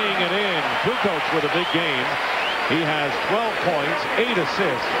laying it in. Kukoc with a big game. He has 12 points, 8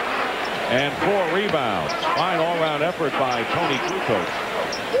 assists, and 4 rebounds. Fine all-round effort by Tony Kukoc.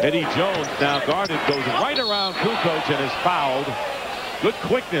 Eddie Jones now guarded, goes right around Kukoc and is fouled. Good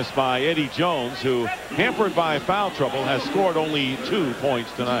quickness by Eddie Jones, who, hampered by foul trouble, has scored only 2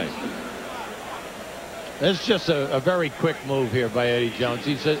 points tonight. It's just a very quick move here by Eddie Jones.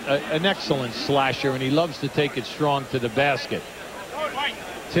 He's an excellent slasher, and he loves to take it strong to the basket.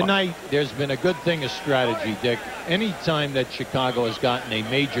 Tonight, there's been a good thing of strategy, Dick. Anytime that Chicago has gotten a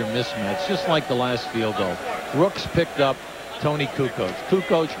major mismatch, just like the last field goal, Brooks picked up Tony Kukoc.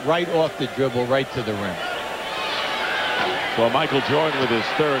 Kukoc right off the dribble, right to the rim. So Michael Jordan with his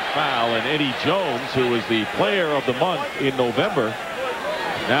 3rd foul, and Eddie Jones, who was the player of the month in November,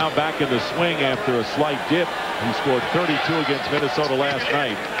 now back in the swing after a slight dip. He scored 32 against Minnesota last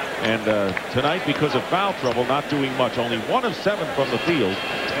night. And tonight, because of foul trouble, not doing much. Only 1 of 7 from the field.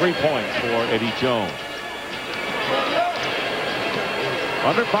 3 points for Eddie Jones.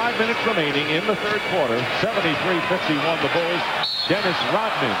 Under 5 minutes remaining in the third quarter. 73-51 the Bulls. Dennis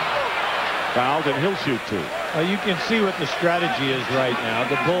Rodman fouled, and he'll shoot 2. You can see what the strategy is right now.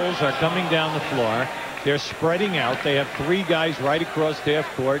 The Bulls are coming down the floor. They're spreading out. They have 3 guys right across half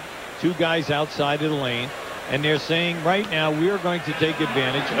court, 2 guys outside of the lane. And they're saying right now, we are going to take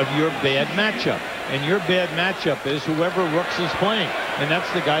advantage of your bad matchup. And your bad matchup is whoever Rooks is playing. And that's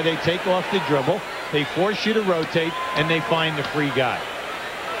the guy they take off the dribble. They force you to rotate, and they find the free guy.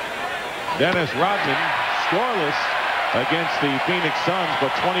 Dennis Rodman scoreless against the Phoenix Suns,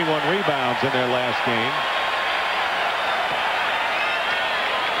 but 21 rebounds in their last game.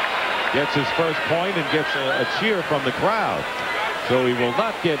 Gets his first point and gets a cheer from the crowd. So he will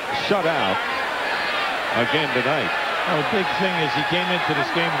not get shut out again tonight. Well, the big thing is he came into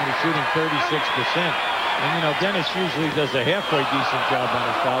this game and was shooting 36%. And, you know, Dennis usually does a halfway decent job on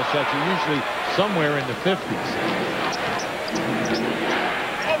his foul shots. He's usually somewhere in the 50s.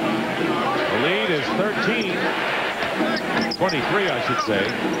 The lead is 13. 23, I should say.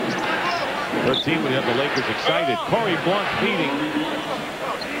 13 would have the Lakers excited. Corey Blunt feeding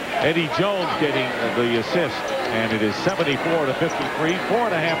Eddie Jones getting the assist, and it is 74-53,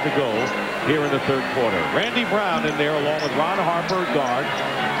 4.5 to go here in the third quarter. Randy Brown in there along with Ron Harper, guard.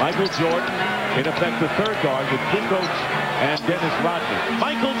 Michael Jordan, in effect the third guard with Kukoc and Dennis Rodman.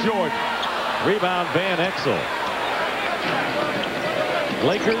 Michael Jordan, rebound Van Exel.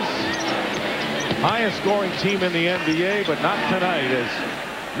 Lakers, highest scoring team in the NBA, but not tonight as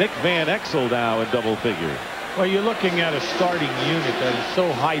Nick Van Exel now in double figures. Well, you're looking at a starting unit that is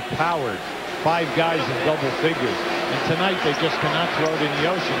so high-powered. 5 guys in double figures. And tonight they just cannot throw it in the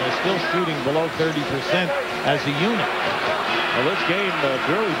ocean. They're still shooting below 30% as a unit. Well, this game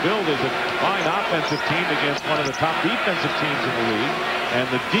really billed as a fine offensive team against one of the top defensive teams in the league. And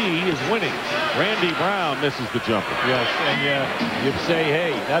the D is winning. Randy Brown misses the jumper. Yes, and you'd say,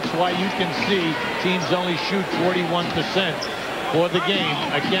 hey, that's why you can see teams only shoot 41% for the game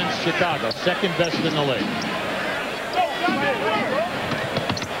against Chicago. Second best in the league.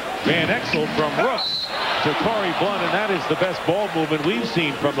 Van Exel from Rooks to Corey Blunt, and that is the best ball movement we've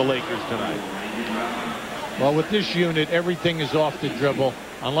seen from the Lakers tonight. Well, with this unit, everything is off the dribble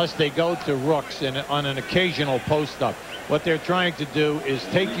unless they go to Rooks on an occasional post-up. What they're trying to do is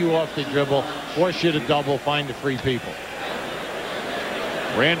take you off the dribble, force you to double, find the free people.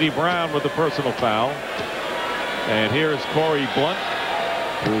 Randy Brown with the personal foul. And here is Corey Blunt,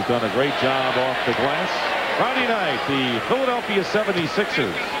 who's done a great job off the glass. Friday night, the Philadelphia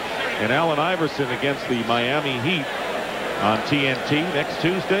 76ers and Allen Iverson against the Miami Heat on TNT. Next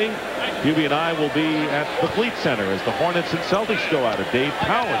Tuesday, Hubie and I will be at the Fleet Center as the Hornets and Celtics go at it. Dave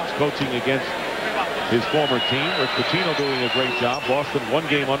Cowens coaching against his former team. Rick Pitino doing a great job. Boston 1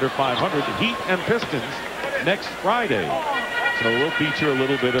 game under 500. Heat and Pistons next Friday. So we'll feature a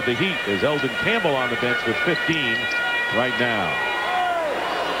little bit of the Heat as Eldon Campbell on the bench with 15 right now.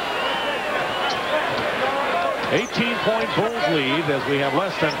 18-point Bulls lead as we have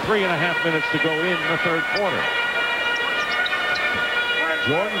less than 3.5 minutes to go in the third quarter.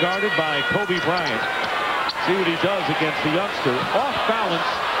 Jordan guarded by Kobe Bryant. See what he does against the youngster. Off balance.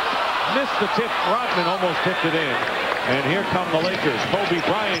 Missed the tip. Rodman almost tipped it in. And here come the Lakers. Kobe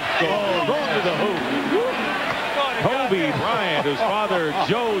Bryant going to the hoop. Kobe Bryant, whose father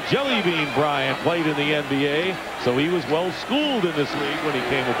Joe Jellybean Bryant played in the NBA, so he was well schooled in this league when he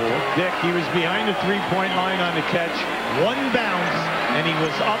came aboard. Dick, he was behind the three-point line on the catch, 1 bounce, and he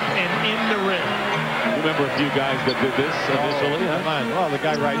was up and in the rim. You remember a few guys that did this initially, huh? Well, the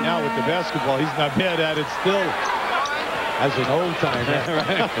guy right now with the basketball, he's not bad at it still. As an old-timer.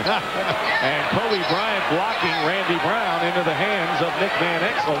 And Kobe Bryant blocking Randy Brown into the hands of Nick Van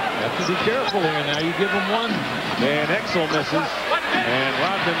Exel. You have to be careful here now. You give him 1. Van Exel misses, and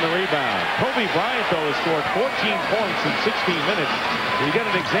Rodman the rebound. Kobe Bryant, though, has scored 14 points in 16 minutes. So you get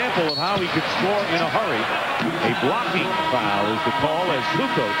an example of how he could score in a hurry. A blocking foul is the call as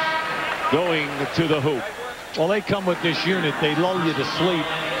Kukoc going to the hoop. Well, they come with this unit. They lull you to sleep.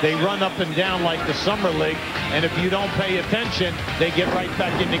 They run up and down like the summer league. And if you don't pay attention, they get right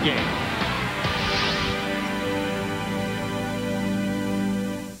back in the game.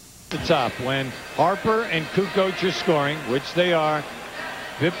 The top when Harper and Kukoc are scoring, which they are,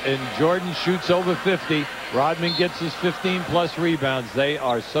 and Jordan shoots over 50. Rodman gets his 15-plus rebounds. They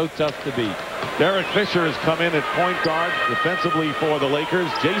are so tough to beat. Derek Fisher has come in at point guard defensively for the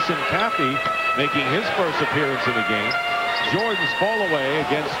Lakers. Jason Caffey making his first appearance in the game. Jordan's fall away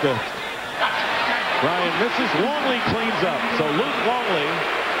against Brian misses. Longley cleans up. So Luke Longley,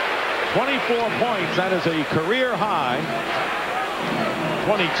 24 points. That is a career high.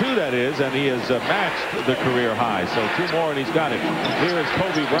 22, that is, and he has matched the career high. So 2 more and he's got it. Here is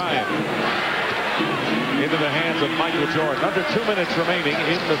Kobe Bryant into the hands of Michael Jordan. Under 2 minutes remaining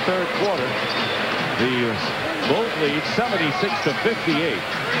in the third quarter. The Bulls lead 76-58.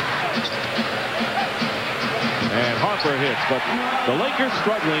 And Harper hits, but the Lakers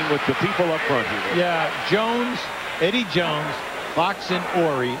struggling with the people up front here. Yeah, Jones, Eddie Jones, Fox, and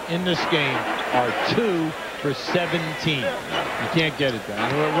Ori in this game are 2 for 17. You can't get it done.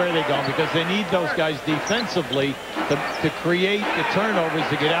 Where are they going? Because they need those guys defensively to create the turnovers,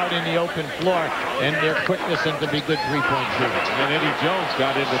 to get out in the open floor, and their quickness and to be good three-point shooters. And Eddie Jones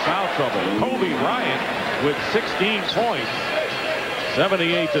got into foul trouble. Kobe Bryant with 16 points,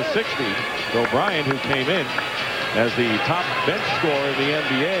 78-60. So Bryant, who came in as the top bench scorer in the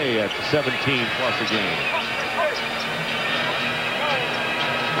NBA at 17+ a game.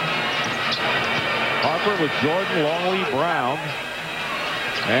 Harper with Jordan, Longley, Brown,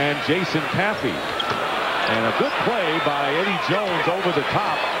 and Jason Caffey. And a good play by Eddie Jones over the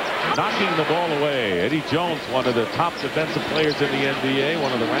top, knocking the ball away. Eddie Jones, one of the top defensive players in the NBA,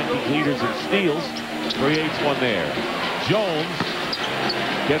 one of the ranking leaders in steals, creates one there. Jones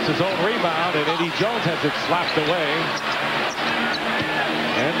Gets his own rebound, and Eddie Jones has it slapped away.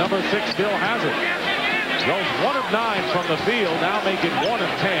 And number 6 still has it. Jones 1 of 9 from the field, now making 1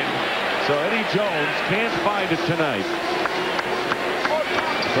 of 10. So Eddie Jones can't find it tonight.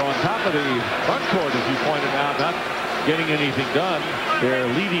 So on top of the front court, as you pointed out, not getting anything done. Their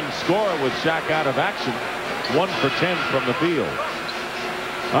leading scorer with Shaq out of action, 1 for 10 from the field.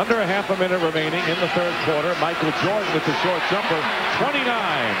 Under a half a minute remaining in the third quarter. Michael Jordan with the short jumper, 29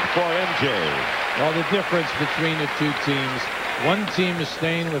 for MJ. Well, the difference between the two teams, one team is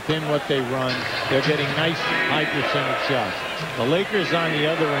staying within what they run. They're getting nice high percentage shots. The Lakers on the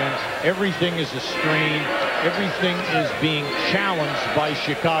other end, everything is a strain. Everything is being challenged by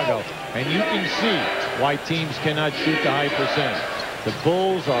Chicago. And you can see why teams cannot shoot the high percentage. The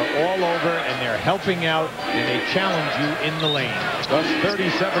Bulls are all over, and they're helping out, and they challenge you in the lane. Thus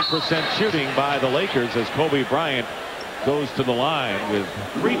 37% shooting by the Lakers as Kobe Bryant goes to the line with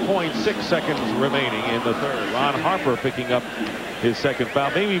 3.6 seconds remaining in the third. Ron Harper picking up his second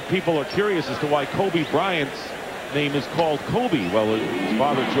foul. Maybe people are curious as to why Kobe Bryant's name is called Kobe. Well, his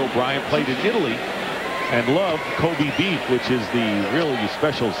father, Joe Bryant, played in Italy and loved Kobe beef, which is the really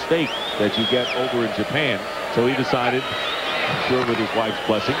special steak that you get over in Japan. So he decided, I'm sure with his wife's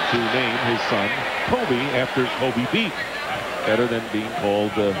blessing, to name his son Kobe after Kobe beef. Better than being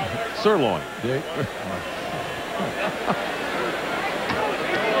called sirloin.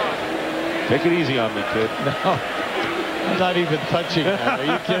 Take it easy on me, kid. No, I'm not even touching that. Are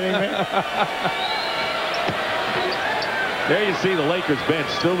you kidding me? There you see the Lakers bench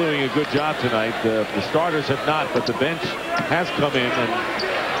still doing a good job tonight. The starters have not, but the bench has come in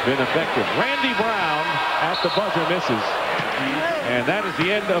and been effective. Randy Brown at the buzzer misses. And that is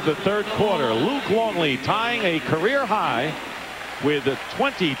the end of the third quarter. Luke Longley tying a career high with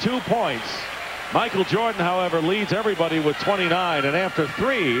 22 points. Michael Jordan, however, leads everybody with 29. And after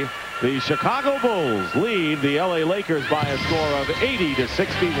 3, the Chicago Bulls lead the LA Lakers by a score of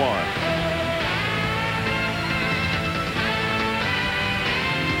 80-61.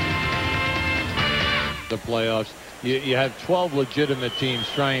 The playoffs, you have 12 legitimate teams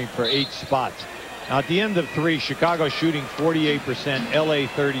trying for 8 spots. Now at the end of 3, Chicago shooting 48%, LA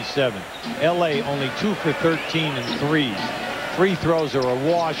 37. LA only 2 for 13 in threes. Free throws are a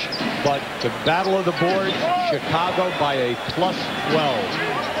wash, but the battle of the boards, Chicago by a +12.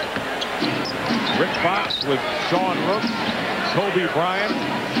 Rick Fox with Sean Rooks, Kobe Bryant,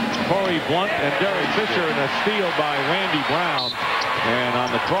 Corey Blunt, and Derek Fisher, and a steal by Randy Brown. And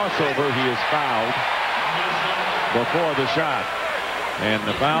on the crossover, he is fouled before the shot. And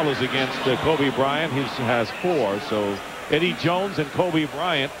the foul is against Kobe Bryant. He has 4. So Eddie Jones and Kobe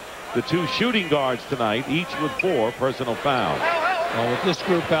Bryant, the 2 shooting guards tonight, each with 4 personal fouls. Well, with this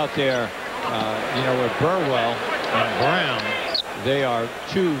group out there, you know, with Burwell and Brown, they are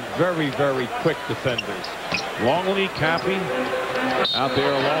 2 very, very quick defenders. Longley, Cappy out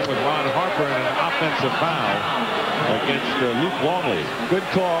there along with Ron Harper, and an offensive foul against Luke Longley. Good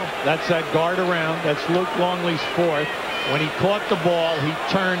call. That's that guard around. That's Luke Longley's 4th. When he caught the ball, he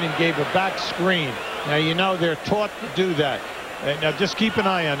turned and gave a back screen. Now, you know, they're taught to do that. Now, just keep an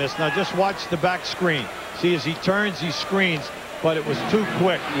eye on this. Now, just watch the back screen. See, as he turns, he screens, but it was too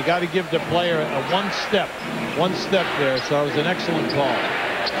quick. You got to give the player a one step there. So it was an excellent call.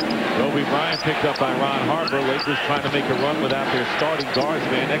 Kobe Bryant picked up by Ron Harper. Lakers trying to make a run without their starting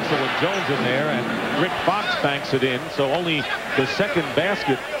guardsman. Excellent Jones in there, and Rick Fox banks it in. So only the second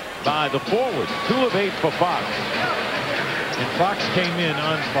basket by the forward. 2 of 8 for Fox. And Fox came in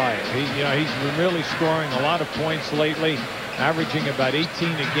on fire. He's been really scoring a lot of points lately, averaging about 18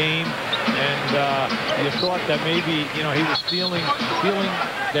 a game. And you thought that maybe, you know, he was feeling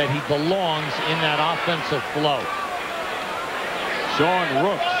that he belongs in that offensive flow. Sean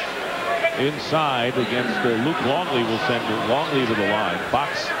Rooks inside against Luke Longley will send Longley to the line.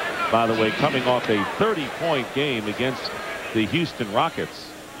 Fox, by the way, coming off a 30-point game against the Houston Rockets.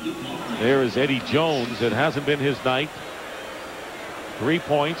 There is Eddie Jones. It hasn't been his night. 3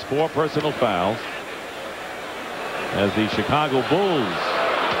 points, 4 personal fouls. As the Chicago Bulls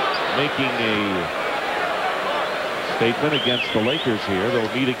making a statement against the Lakers here.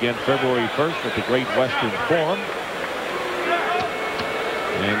 They'll meet again February 1st at the Great Western Forum.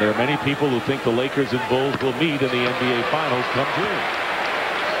 And there are many people who think the Lakers and Bulls will meet in the NBA Finals come June.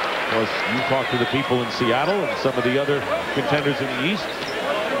 Of course, you talk to the people in Seattle and some of the other contenders in the East.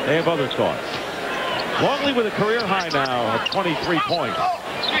 They have other thoughts. Longley with a career high now of 23 points.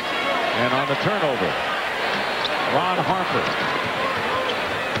 And on the turnover, Ron Harper.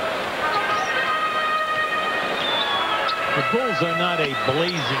 The Bulls are not a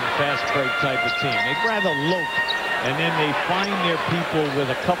blazing fast break type of team. They'd rather lope, and then they find their people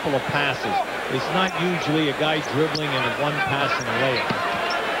with a couple of passes. It's not usually a guy dribbling and a one pass and a layup.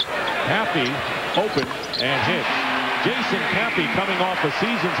 Cappy open and hits. Jason Cappy coming off a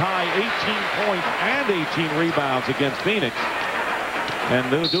season's high 18 points and 18 rebounds against Phoenix.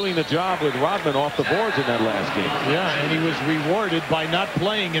 And they're doing the job with Rodman off the boards in that last game. Yeah, and he was rewarded by not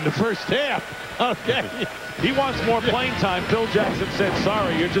playing in the first half. Okay. He wants more playing time. Phil Jackson said,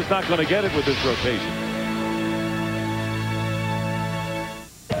 sorry, you're just not going to get it with this rotation.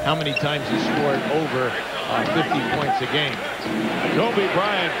 How many times he scored over 50 points a game? Kobe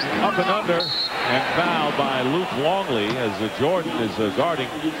Bryant up and under and fouled by Luke Longley as Jordan is guarding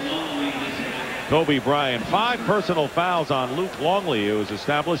Kobe Bryant. 5 personal fouls on Luke Longley, who has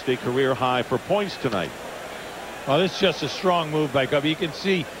established a career high for points tonight. Well, this is just a strong move by Kobe. You can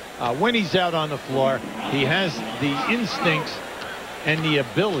see when he's out on the floor, he has the instincts and the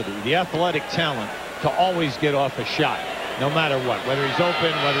ability, the athletic talent to always get off a shot, no matter what, whether he's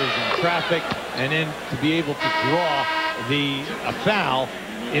open, whether he's in traffic, and then to be able to draw a foul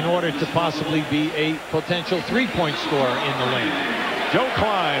in order to possibly be a potential three-point scorer in the lane. Joe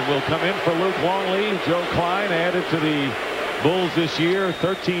Klein will come in for Luke Longley. Joe Klein added to the Bulls this year,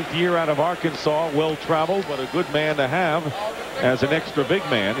 13th year out of Arkansas, well-traveled, but a good man to have as an extra big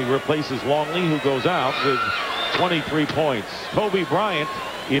man. He replaces Longley, who goes out with 23 points. Kobe Bryant,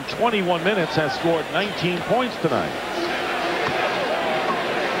 in 21 minutes, has scored 19 points tonight.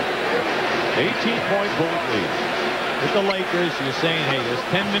 18-point Bulls lead. With the Lakers, you're saying, hey, there's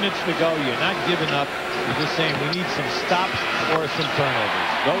 10 minutes to go. You're not giving up. You're just saying we need some stops or some turnovers.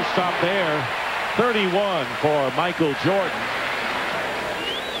 No stop there. 31 for Michael Jordan.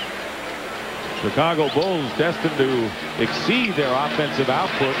 Chicago Bulls destined to exceed their offensive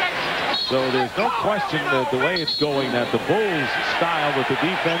output. So there's no question that the way it's going, that the Bulls style with the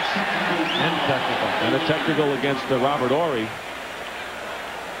defense and a technical against Robert Horry.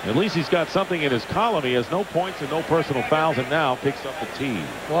 At least he's got something in his column. He has no points and no personal fouls, and now picks up the tee.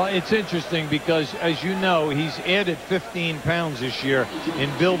 Well, it's interesting because, as you know, he's added 15 pounds this year in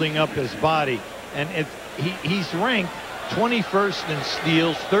building up his body. And he's ranked 21st in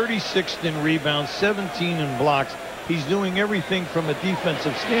steals, 36th in rebounds, 17 in blocks. He's doing everything from a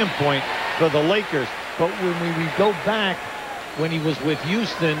defensive standpoint for the Lakers. But when we go back, when he was with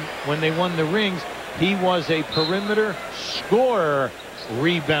Houston, when they won the rings, he was a perimeter scorer,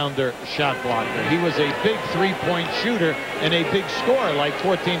 rebounder, shot blocker. He was a big three-point shooter and a big scorer, like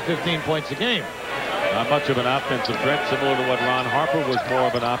 14, 15 points a game. Not much of an offensive threat, similar to what Ron Harper was, more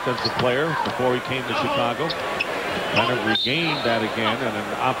of an offensive player before he came to Chicago. Kind of regained that again, and an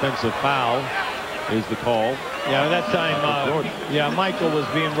offensive foul is the call. Yeah, that time, Michael was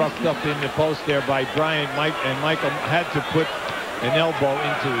being roughed up in the post there by Bryant. And Michael had to put an elbow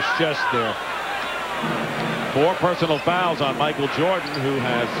into his chest there. 4 personal fouls on Michael Jordan, who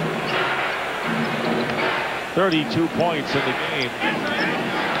has 32 points in the game,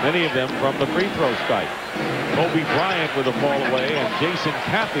 many of them from the free throw strike. Kobe Bryant with a fall away, and Jason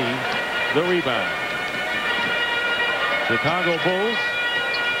Cappy the rebound. Chicago Bulls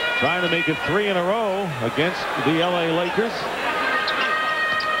trying to make it 3 in a row against the LA Lakers.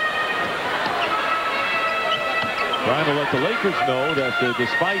 Trying to let the Lakers know that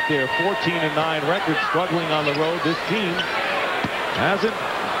despite their 14-9 record struggling on the road, this team hasn't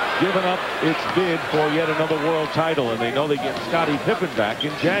given up its bid for yet another world title, and they know they get Scottie Pippen back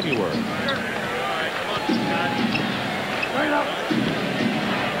in January.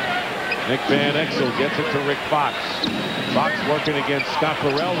 Nick Van Exel gets it to Rick Fox. Fox working against Scott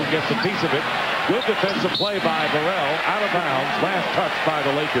Burrell, who gets a piece of it. Good defensive play by Burrell, out of bounds, last touch by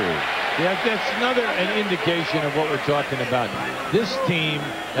the Lakers. Yeah, that's an indication of what we're talking about. This team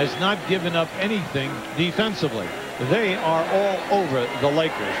has not given up anything defensively. They are all over the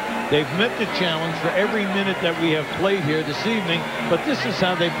Lakers. They've met the challenge for every minute that we have played here this evening, but this is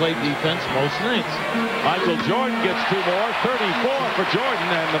how they play defense most nights. Michael Jordan gets 2 more, 34 for Jordan,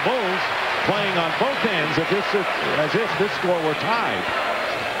 and the Bulls playing on both ends as if this score were tied.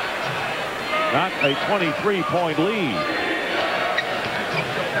 Not a 23-point lead.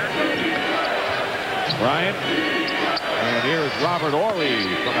 Bryant, and here's Robert Horry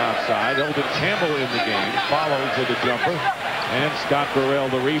from outside. Eldon Campbell in the game, follows with a jumper, and Scott Burrell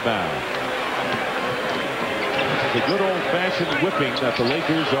the rebound. The good old-fashioned whipping that the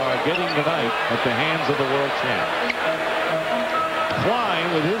Lakers are getting tonight at the hands of the world champ. Klein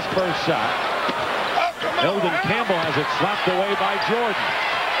with his first shot. Eldon Campbell has it slapped away by Jordan.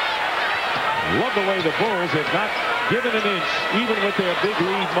 Love the way the Bulls have not given an inch, even with their big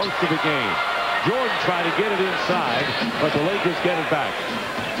lead most of the game. Jordan tried to get it inside, but the Lakers get it back.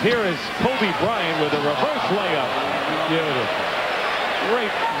 Here is Kobe Bryant with a reverse layup. Beautiful.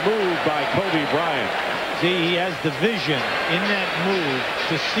 Great move by Kobe Bryant. See, he has the vision in that move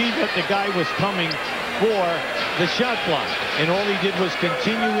to see that the guy was coming for the shot block. And all he did was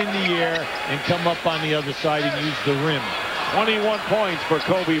continue in the air and come up on the other side and use the rim. 21 points for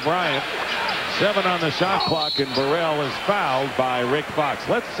Kobe Bryant. 7 on the shot clock, and Burrell is fouled by Rick Fox.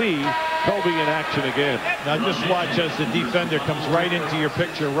 Let's see Kobe in action again. Now just watch as the defender comes right into your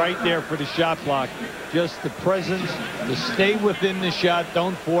picture, right there for the shot block. Just the presence to stay within the shot,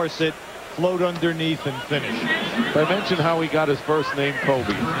 don't force it, float underneath and finish. I mentioned how he got his first name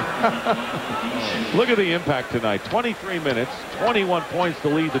Kobe. Look at the impact tonight. 23 minutes, 21 points to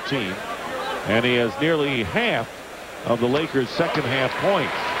lead the team, and he has nearly half of the Lakers' second half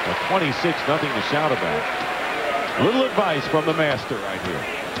points. A 26-0 to shout about. Little advice from the master right here.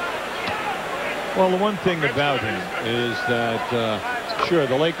 Well, the one thing about him is that, sure,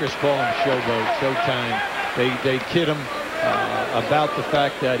 the Lakers call him Showboat, Showtime. They kid him about the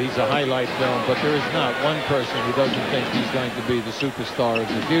fact that he's a highlight film, but there is not one person who doesn't think he's going to be the superstar of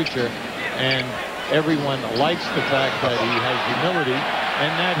the future. And everyone likes the fact that he has humility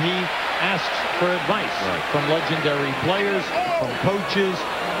and that he asks for advice from legendary players, from coaches,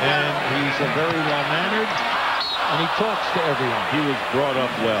 and he's a very well-mannered, and he talks to everyone. He was brought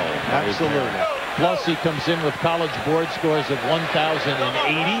up well. Absolutely. Plus, he comes in with college board scores of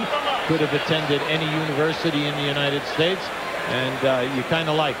 1,080. Could have attended any university in the United States, and you kind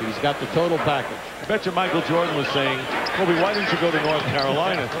of like it. He's got the total package. I bet you Michael Jordan was saying, Kobe, why didn't you go to North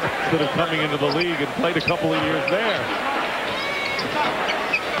Carolina instead of coming into the league and played a couple of years there?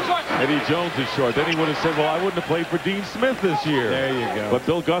 Eddie Jones is short. Then he would have said, well, I wouldn't have played for Dean Smith this year. There you go. But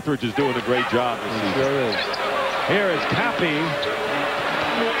Bill Guthridge is doing a great job this season. Sure is. Here is Cappy.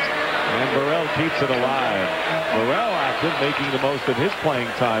 And Burrell keeps it alive. Burrell active, making the most of his playing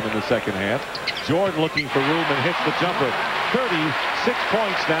time in the second half. Jordan looking for room and hits the jumper. 36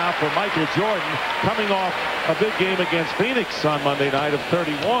 points now for Michael Jordan, coming off a big game against Phoenix on Monday night of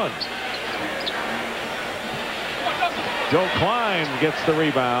 31. Joe Klein gets the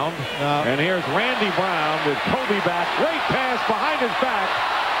rebound. And here's Randy Brown with Kobe back. Great pass behind his back.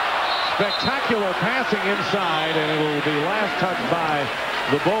 Spectacular passing inside, and it'll be last touched by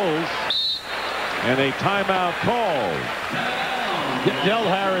the Bulls. And a timeout called. Del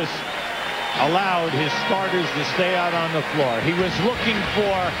Harris allowed his starters to stay out on the floor. He was looking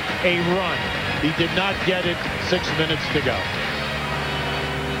for a run. He did not get it. 6 minutes to go.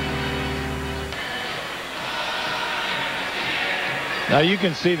 Now you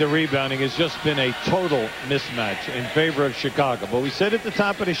can see the rebounding has just been a total mismatch in favor of Chicago. But we said at the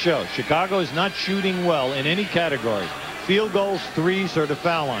top of the show, Chicago is not shooting well in any category. Field goals, threes, or the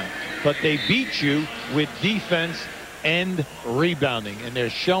foul line. But they beat you with defense and rebounding. And they're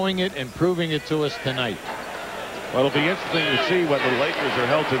showing it and proving it to us tonight. Well, it'll be interesting to see what the Lakers are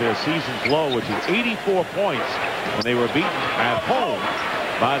held to their season's low, which is 84 points when they were beaten at home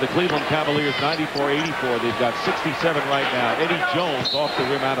by the Cleveland Cavaliers, 94-84. They've got 67 right now. Eddie Jones off the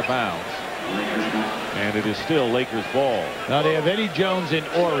rim out of bounds. And it is still Lakers ball. Now they have Eddie Jones and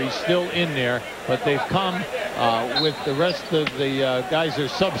Ori still in there, but they've come with the rest of the guys are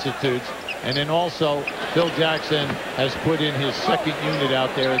substitutes. And then also Phil Jackson has put in his second unit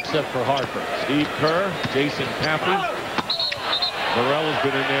out there except for Harper. Steve Kerr, Jason Caffey. Burrell has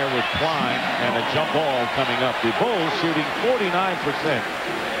been in there with Klein, and a jump ball coming up. The Bulls shooting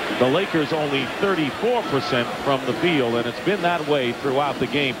 49%. The Lakers only 34% from the field, and it's been that way throughout the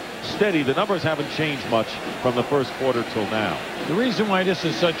game. Steady. The numbers haven't changed much from the first quarter till now. The reason why this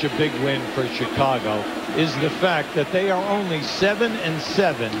is such a big win for Chicago is the fact that they are only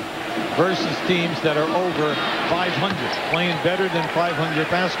 7-7 versus teams that are over 500, playing better than 500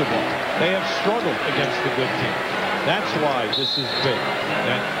 basketball. They have struggled against the good teams. That's why this is big,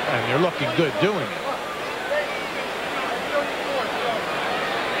 and they're looking good doing it.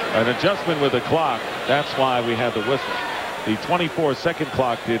 An adjustment with the clock. That's why we had the whistle. The 24-second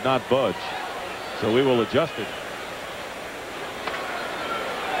clock did not budge, so we will adjust it.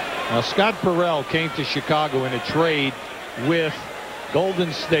 Now Scott Burrell came to Chicago in a trade with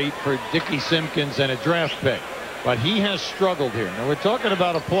Golden State for Dickie Simpkins and a draft pick, but he has struggled here. Now we're talking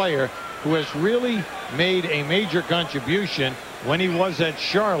about a player who has really made a major contribution when he was at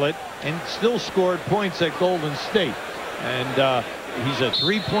Charlotte and still scored points at Golden State. And he's a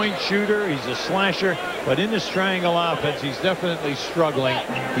three-point shooter. He's a slasher. But in this triangle offense, he's definitely struggling.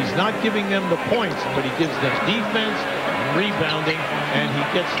 He's not giving them the points, but he gives them defense, rebounding, and he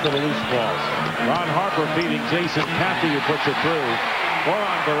gets to the loose balls. Ron Harper feeding Jason Caffey, who puts it through.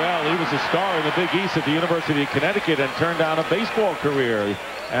 Boron Burrell, he was a star in the Big East at the University of Connecticut and turned down a baseball career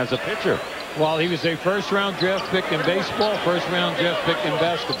as a pitcher. Well, he was a first-round draft pick in baseball, first-round draft pick in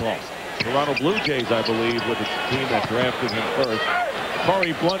basketball. Toronto Blue Jays, I believe, with the team that drafted him first.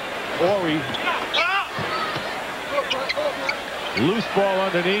 Corey Blunt, Ori. Loose ball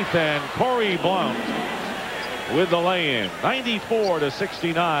underneath, and Corey Blunt with the lay-in.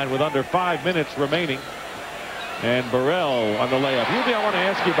 94-69 with under 5 minutes remaining. And Burrell on the layup. Usually I want to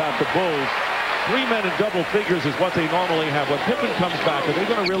ask you about the Bulls. 3 men in double figures is what they normally have. When Pippen comes back, are they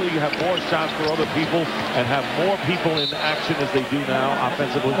going to really have more shots for other people and have more people in action as they do now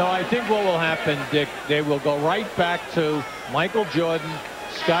offensively? No, I think what will happen, Dick, they will go right back to Michael Jordan,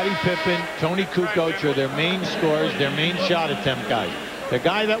 Scottie Pippen, Tony Kukoc are their main scorers, their main shot attempt guys. The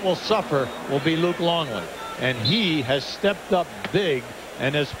guy that will suffer will be Luke Longley. And he has stepped up big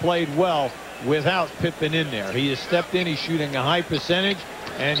and has played well without Pippen in there. He has stepped in, he's shooting a high percentage,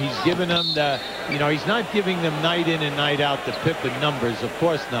 and he's given them the, he's not giving them night in and night out the Pippen numbers, of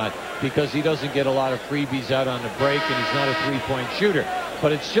course not, because he doesn't get a lot of freebies out on the break and he's not a three-point shooter.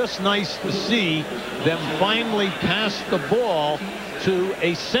 But it's just nice to see them finally pass the ball to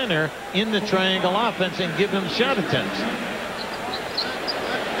a center in the triangle offense and give him shot attempts.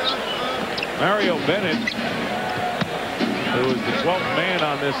 Mario Bennett, who is the 12th man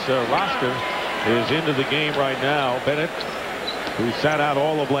on this roster, is into the game right now. Bennett, who sat out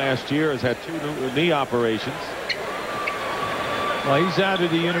all of last year, has had 2 knee operations. Well, he's out of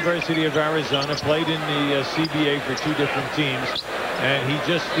the University of Arizona, played in the CBA for 2 different teams, and he's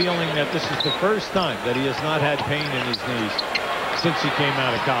just feeling that this is the first time that he has not had pain in his knees since he came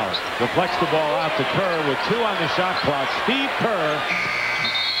out of college. Deflects the ball out to Kerr with 2 on the shot clock. Steve Kerr,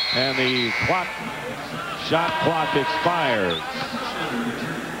 and the shot clock expires.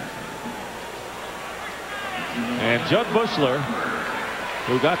 And Judd Bushler,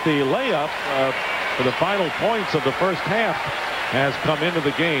 who got the layup for the final points of the first half, has come into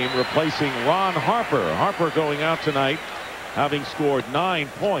the game, replacing Ron Harper. Harper going out tonight, having scored 9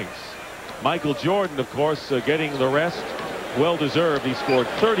 points. Michael Jordan, of course, getting the rest. Well deserved. He scored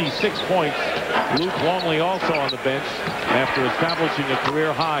 36 points. Luke Longley also on the bench after establishing a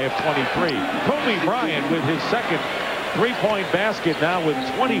career high of 23. Kobe Bryant with his second 3-point basket now with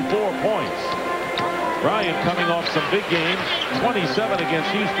 24 points. Bryant coming off some big games, 27 against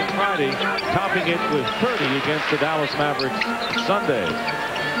Houston Friday, topping it with 30 against the Dallas Mavericks Sunday.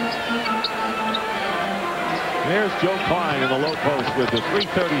 There's Joe Klein in the low post with the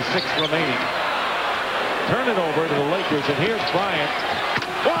 3:36 remaining. Turn it over to the Lakers, and here's Bryant.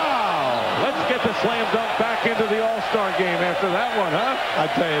 Wow! Let's get the slam dunk back into the All-Star game after that one, huh? I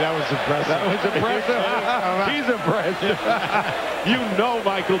tell you, that was impressive. That was impressive. He's impressive. You know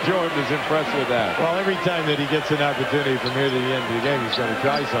Michael Jordan is impressed with that. Well, every time that he gets an opportunity from here to the end of the game, he's going to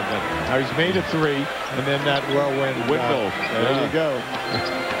try something. Now, he's made a 3, and then that whirlwind window. There you go.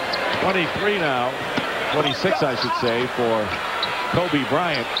 23 now. 26, I should say, for Kobe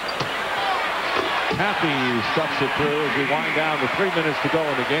Bryant. Happy stuffs it through as we wind down to 3 minutes to go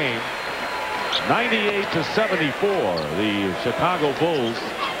in the game. 98-74. The Chicago Bulls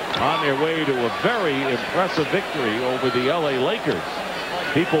on their way to a very impressive victory over the LA Lakers.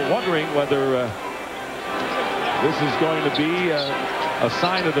 People wondering whether this is going to be a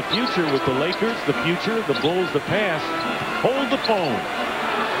sign of the future with the Lakers, the future, the Bulls, the past. Hold the phone.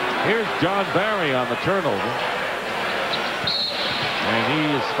 Here's John Barry on the turnover. And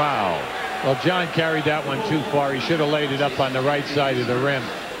he is fouled. Well, John carried that one too far. He should have laid it up on the right side of the rim.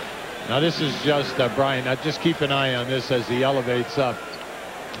 Now, this is just Brian. Now, just keep an eye on this as he elevates up.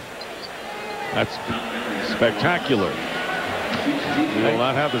 That's spectacular. We will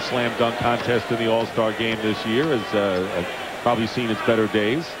not have the slam dunk contest in the All-Star game this year, as probably seen its better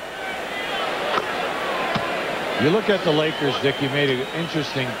days. You look at the Lakers, Dick, you made an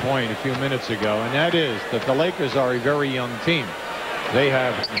interesting point a few minutes ago, and that is that the Lakers are a very young team. They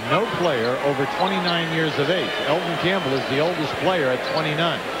have no player over 29 years of age. Elton Campbell is the oldest player at 29.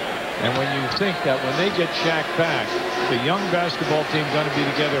 And when you think that when they get Shaq back, the young basketball team going to be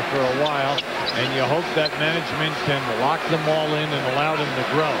together for a while, and you hope that management can lock them all in and allow them to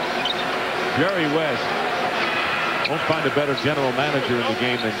grow. Jerry West won't find a better general manager in the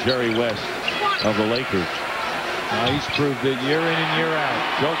game than Jerry West of the Lakers. He's proved it year in and year out.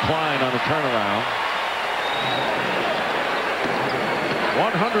 Joe Klein on a turnaround.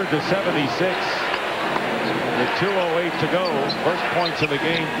 100-76 with 2:08 to go. First points of the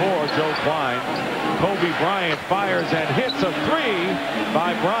game for Joe Klein. Kobe Bryant fires and hits a 3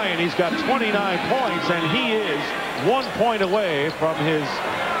 by Bryant. He's got 29 points, and he is 1 point away from his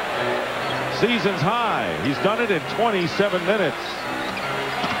season's high. He's done it in 27 minutes.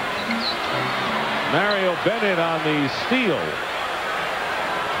 Mario Bennett on the steal.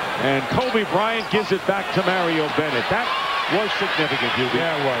 And Kobe Bryant gives it back to Mario Bennett. That was significant, Hubie.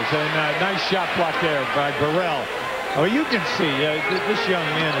 Yeah, it was. And nice shot block there by Burrell. Oh, you can see this young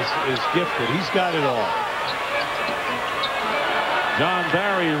man is gifted. He's got it all. John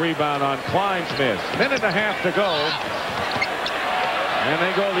Barry rebound on Kleinsmith. Minute and a half to go. And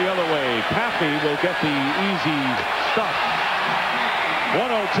they go the other way. Paffey will get the easy stuff.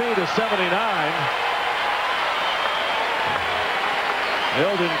 102 to 79.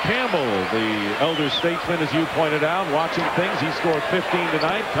 Eldon Campbell, the elder statesman, as you pointed out, watching things. He scored 15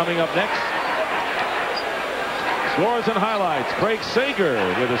 tonight. Coming up next, scores and highlights. Craig Sager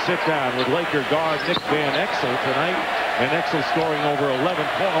with a sit-down with Laker guard Nick Van Exel tonight. Van Exel scoring over 11,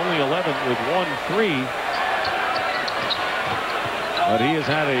 only 11 with 1-3. But he has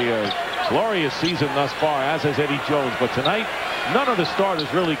had a glorious season thus far, as has Eddie Jones. But tonight, none of the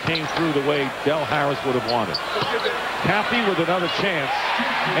starters really came through the way Del Harris would have wanted. Caffey with another chance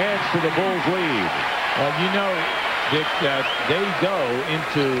adds to the Bulls' lead. Well, you know, Dick, they go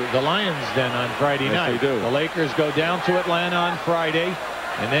into the Lions Den on Friday night. Yes, they do. The Lakers go down to Atlanta on Friday,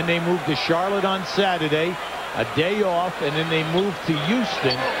 and then they move to Charlotte on Saturday, a day off, and then they move to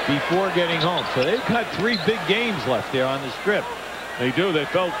Houston before getting home. So they've got 3 big games left there on the Strip. They do. They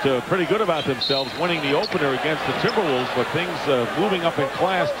felt pretty good about themselves winning the opener against the Timberwolves, but things moving up in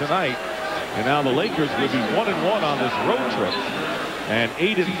class tonight. And now the Lakers will be 1-1 on this road trip and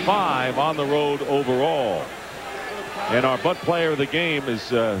 8-5 on the road overall. And our butt player of the game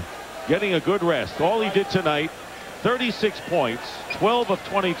is getting a good rest. All he did tonight, 36 points, 12 of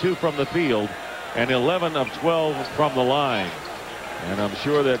 22 from the field, and 11 of 12 from the line. And I'm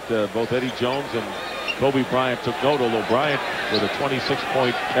sure that both Eddie Jones and Kobe Bryant took note, although Bryant with a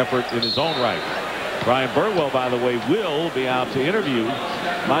 26-point effort in his own right. Brian Burwell, by the way, will be out to interview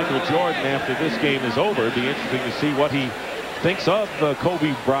Michael Jordan after this game is over. It'll be interesting to see what he thinks of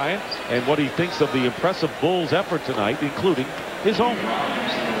Kobe Bryant and what he thinks of the impressive Bulls effort tonight, including his own.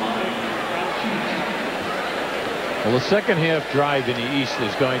 Well, the second half drive in the East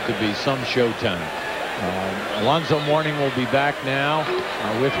is going to be some showtime. Alonzo Mourning will be back now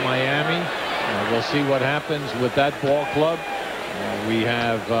with Miami. We'll see what happens with that ball club. We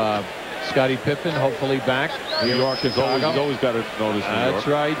have Scottie Pippen hopefully back. New York is always got to notice. That's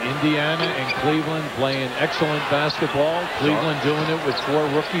right. Indiana and Cleveland playing excellent basketball. Cleveland doing it with 4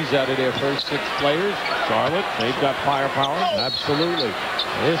 rookies out of their first 6 players. Charlotte, they've got firepower. Absolutely.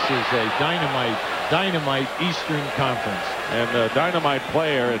 This is a dynamite Eastern Conference. And the dynamite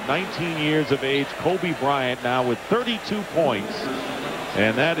player at 19 years of age, Kobe Bryant, now with 32 points.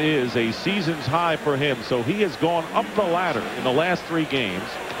 And that is a season's high for him. So he has gone up the ladder in the last 3 games.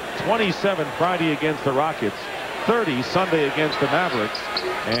 27 Friday against the Rockets, 30 Sunday against the Mavericks,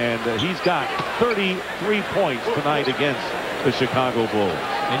 and he's got 33 points tonight against the Chicago Bulls.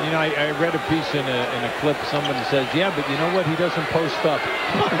 And you know, I read a piece in a clip. Somebody says, yeah, but you know what? He doesn't post up.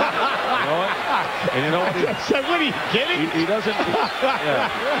 You know what? And you know what? What are you kidding? He doesn't.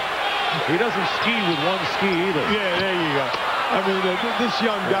 Yeah. He doesn't ski with one ski either. Yeah, there you go. I mean, this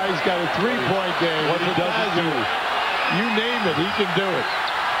young guy's got a 3-point game. What he doesn't do. You name it, he can do it.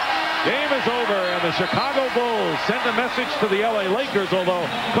 Game is over, and the Chicago Bulls send a message to the LA Lakers, although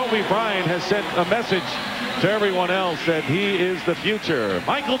Kobe Bryant has sent a message to everyone else that he is the future.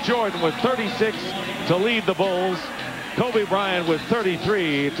 Michael Jordan with 36 to lead the Bulls. Kobe Bryant with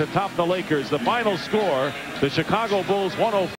 33 to top the Lakers. The final score, the Chicago Bulls 104.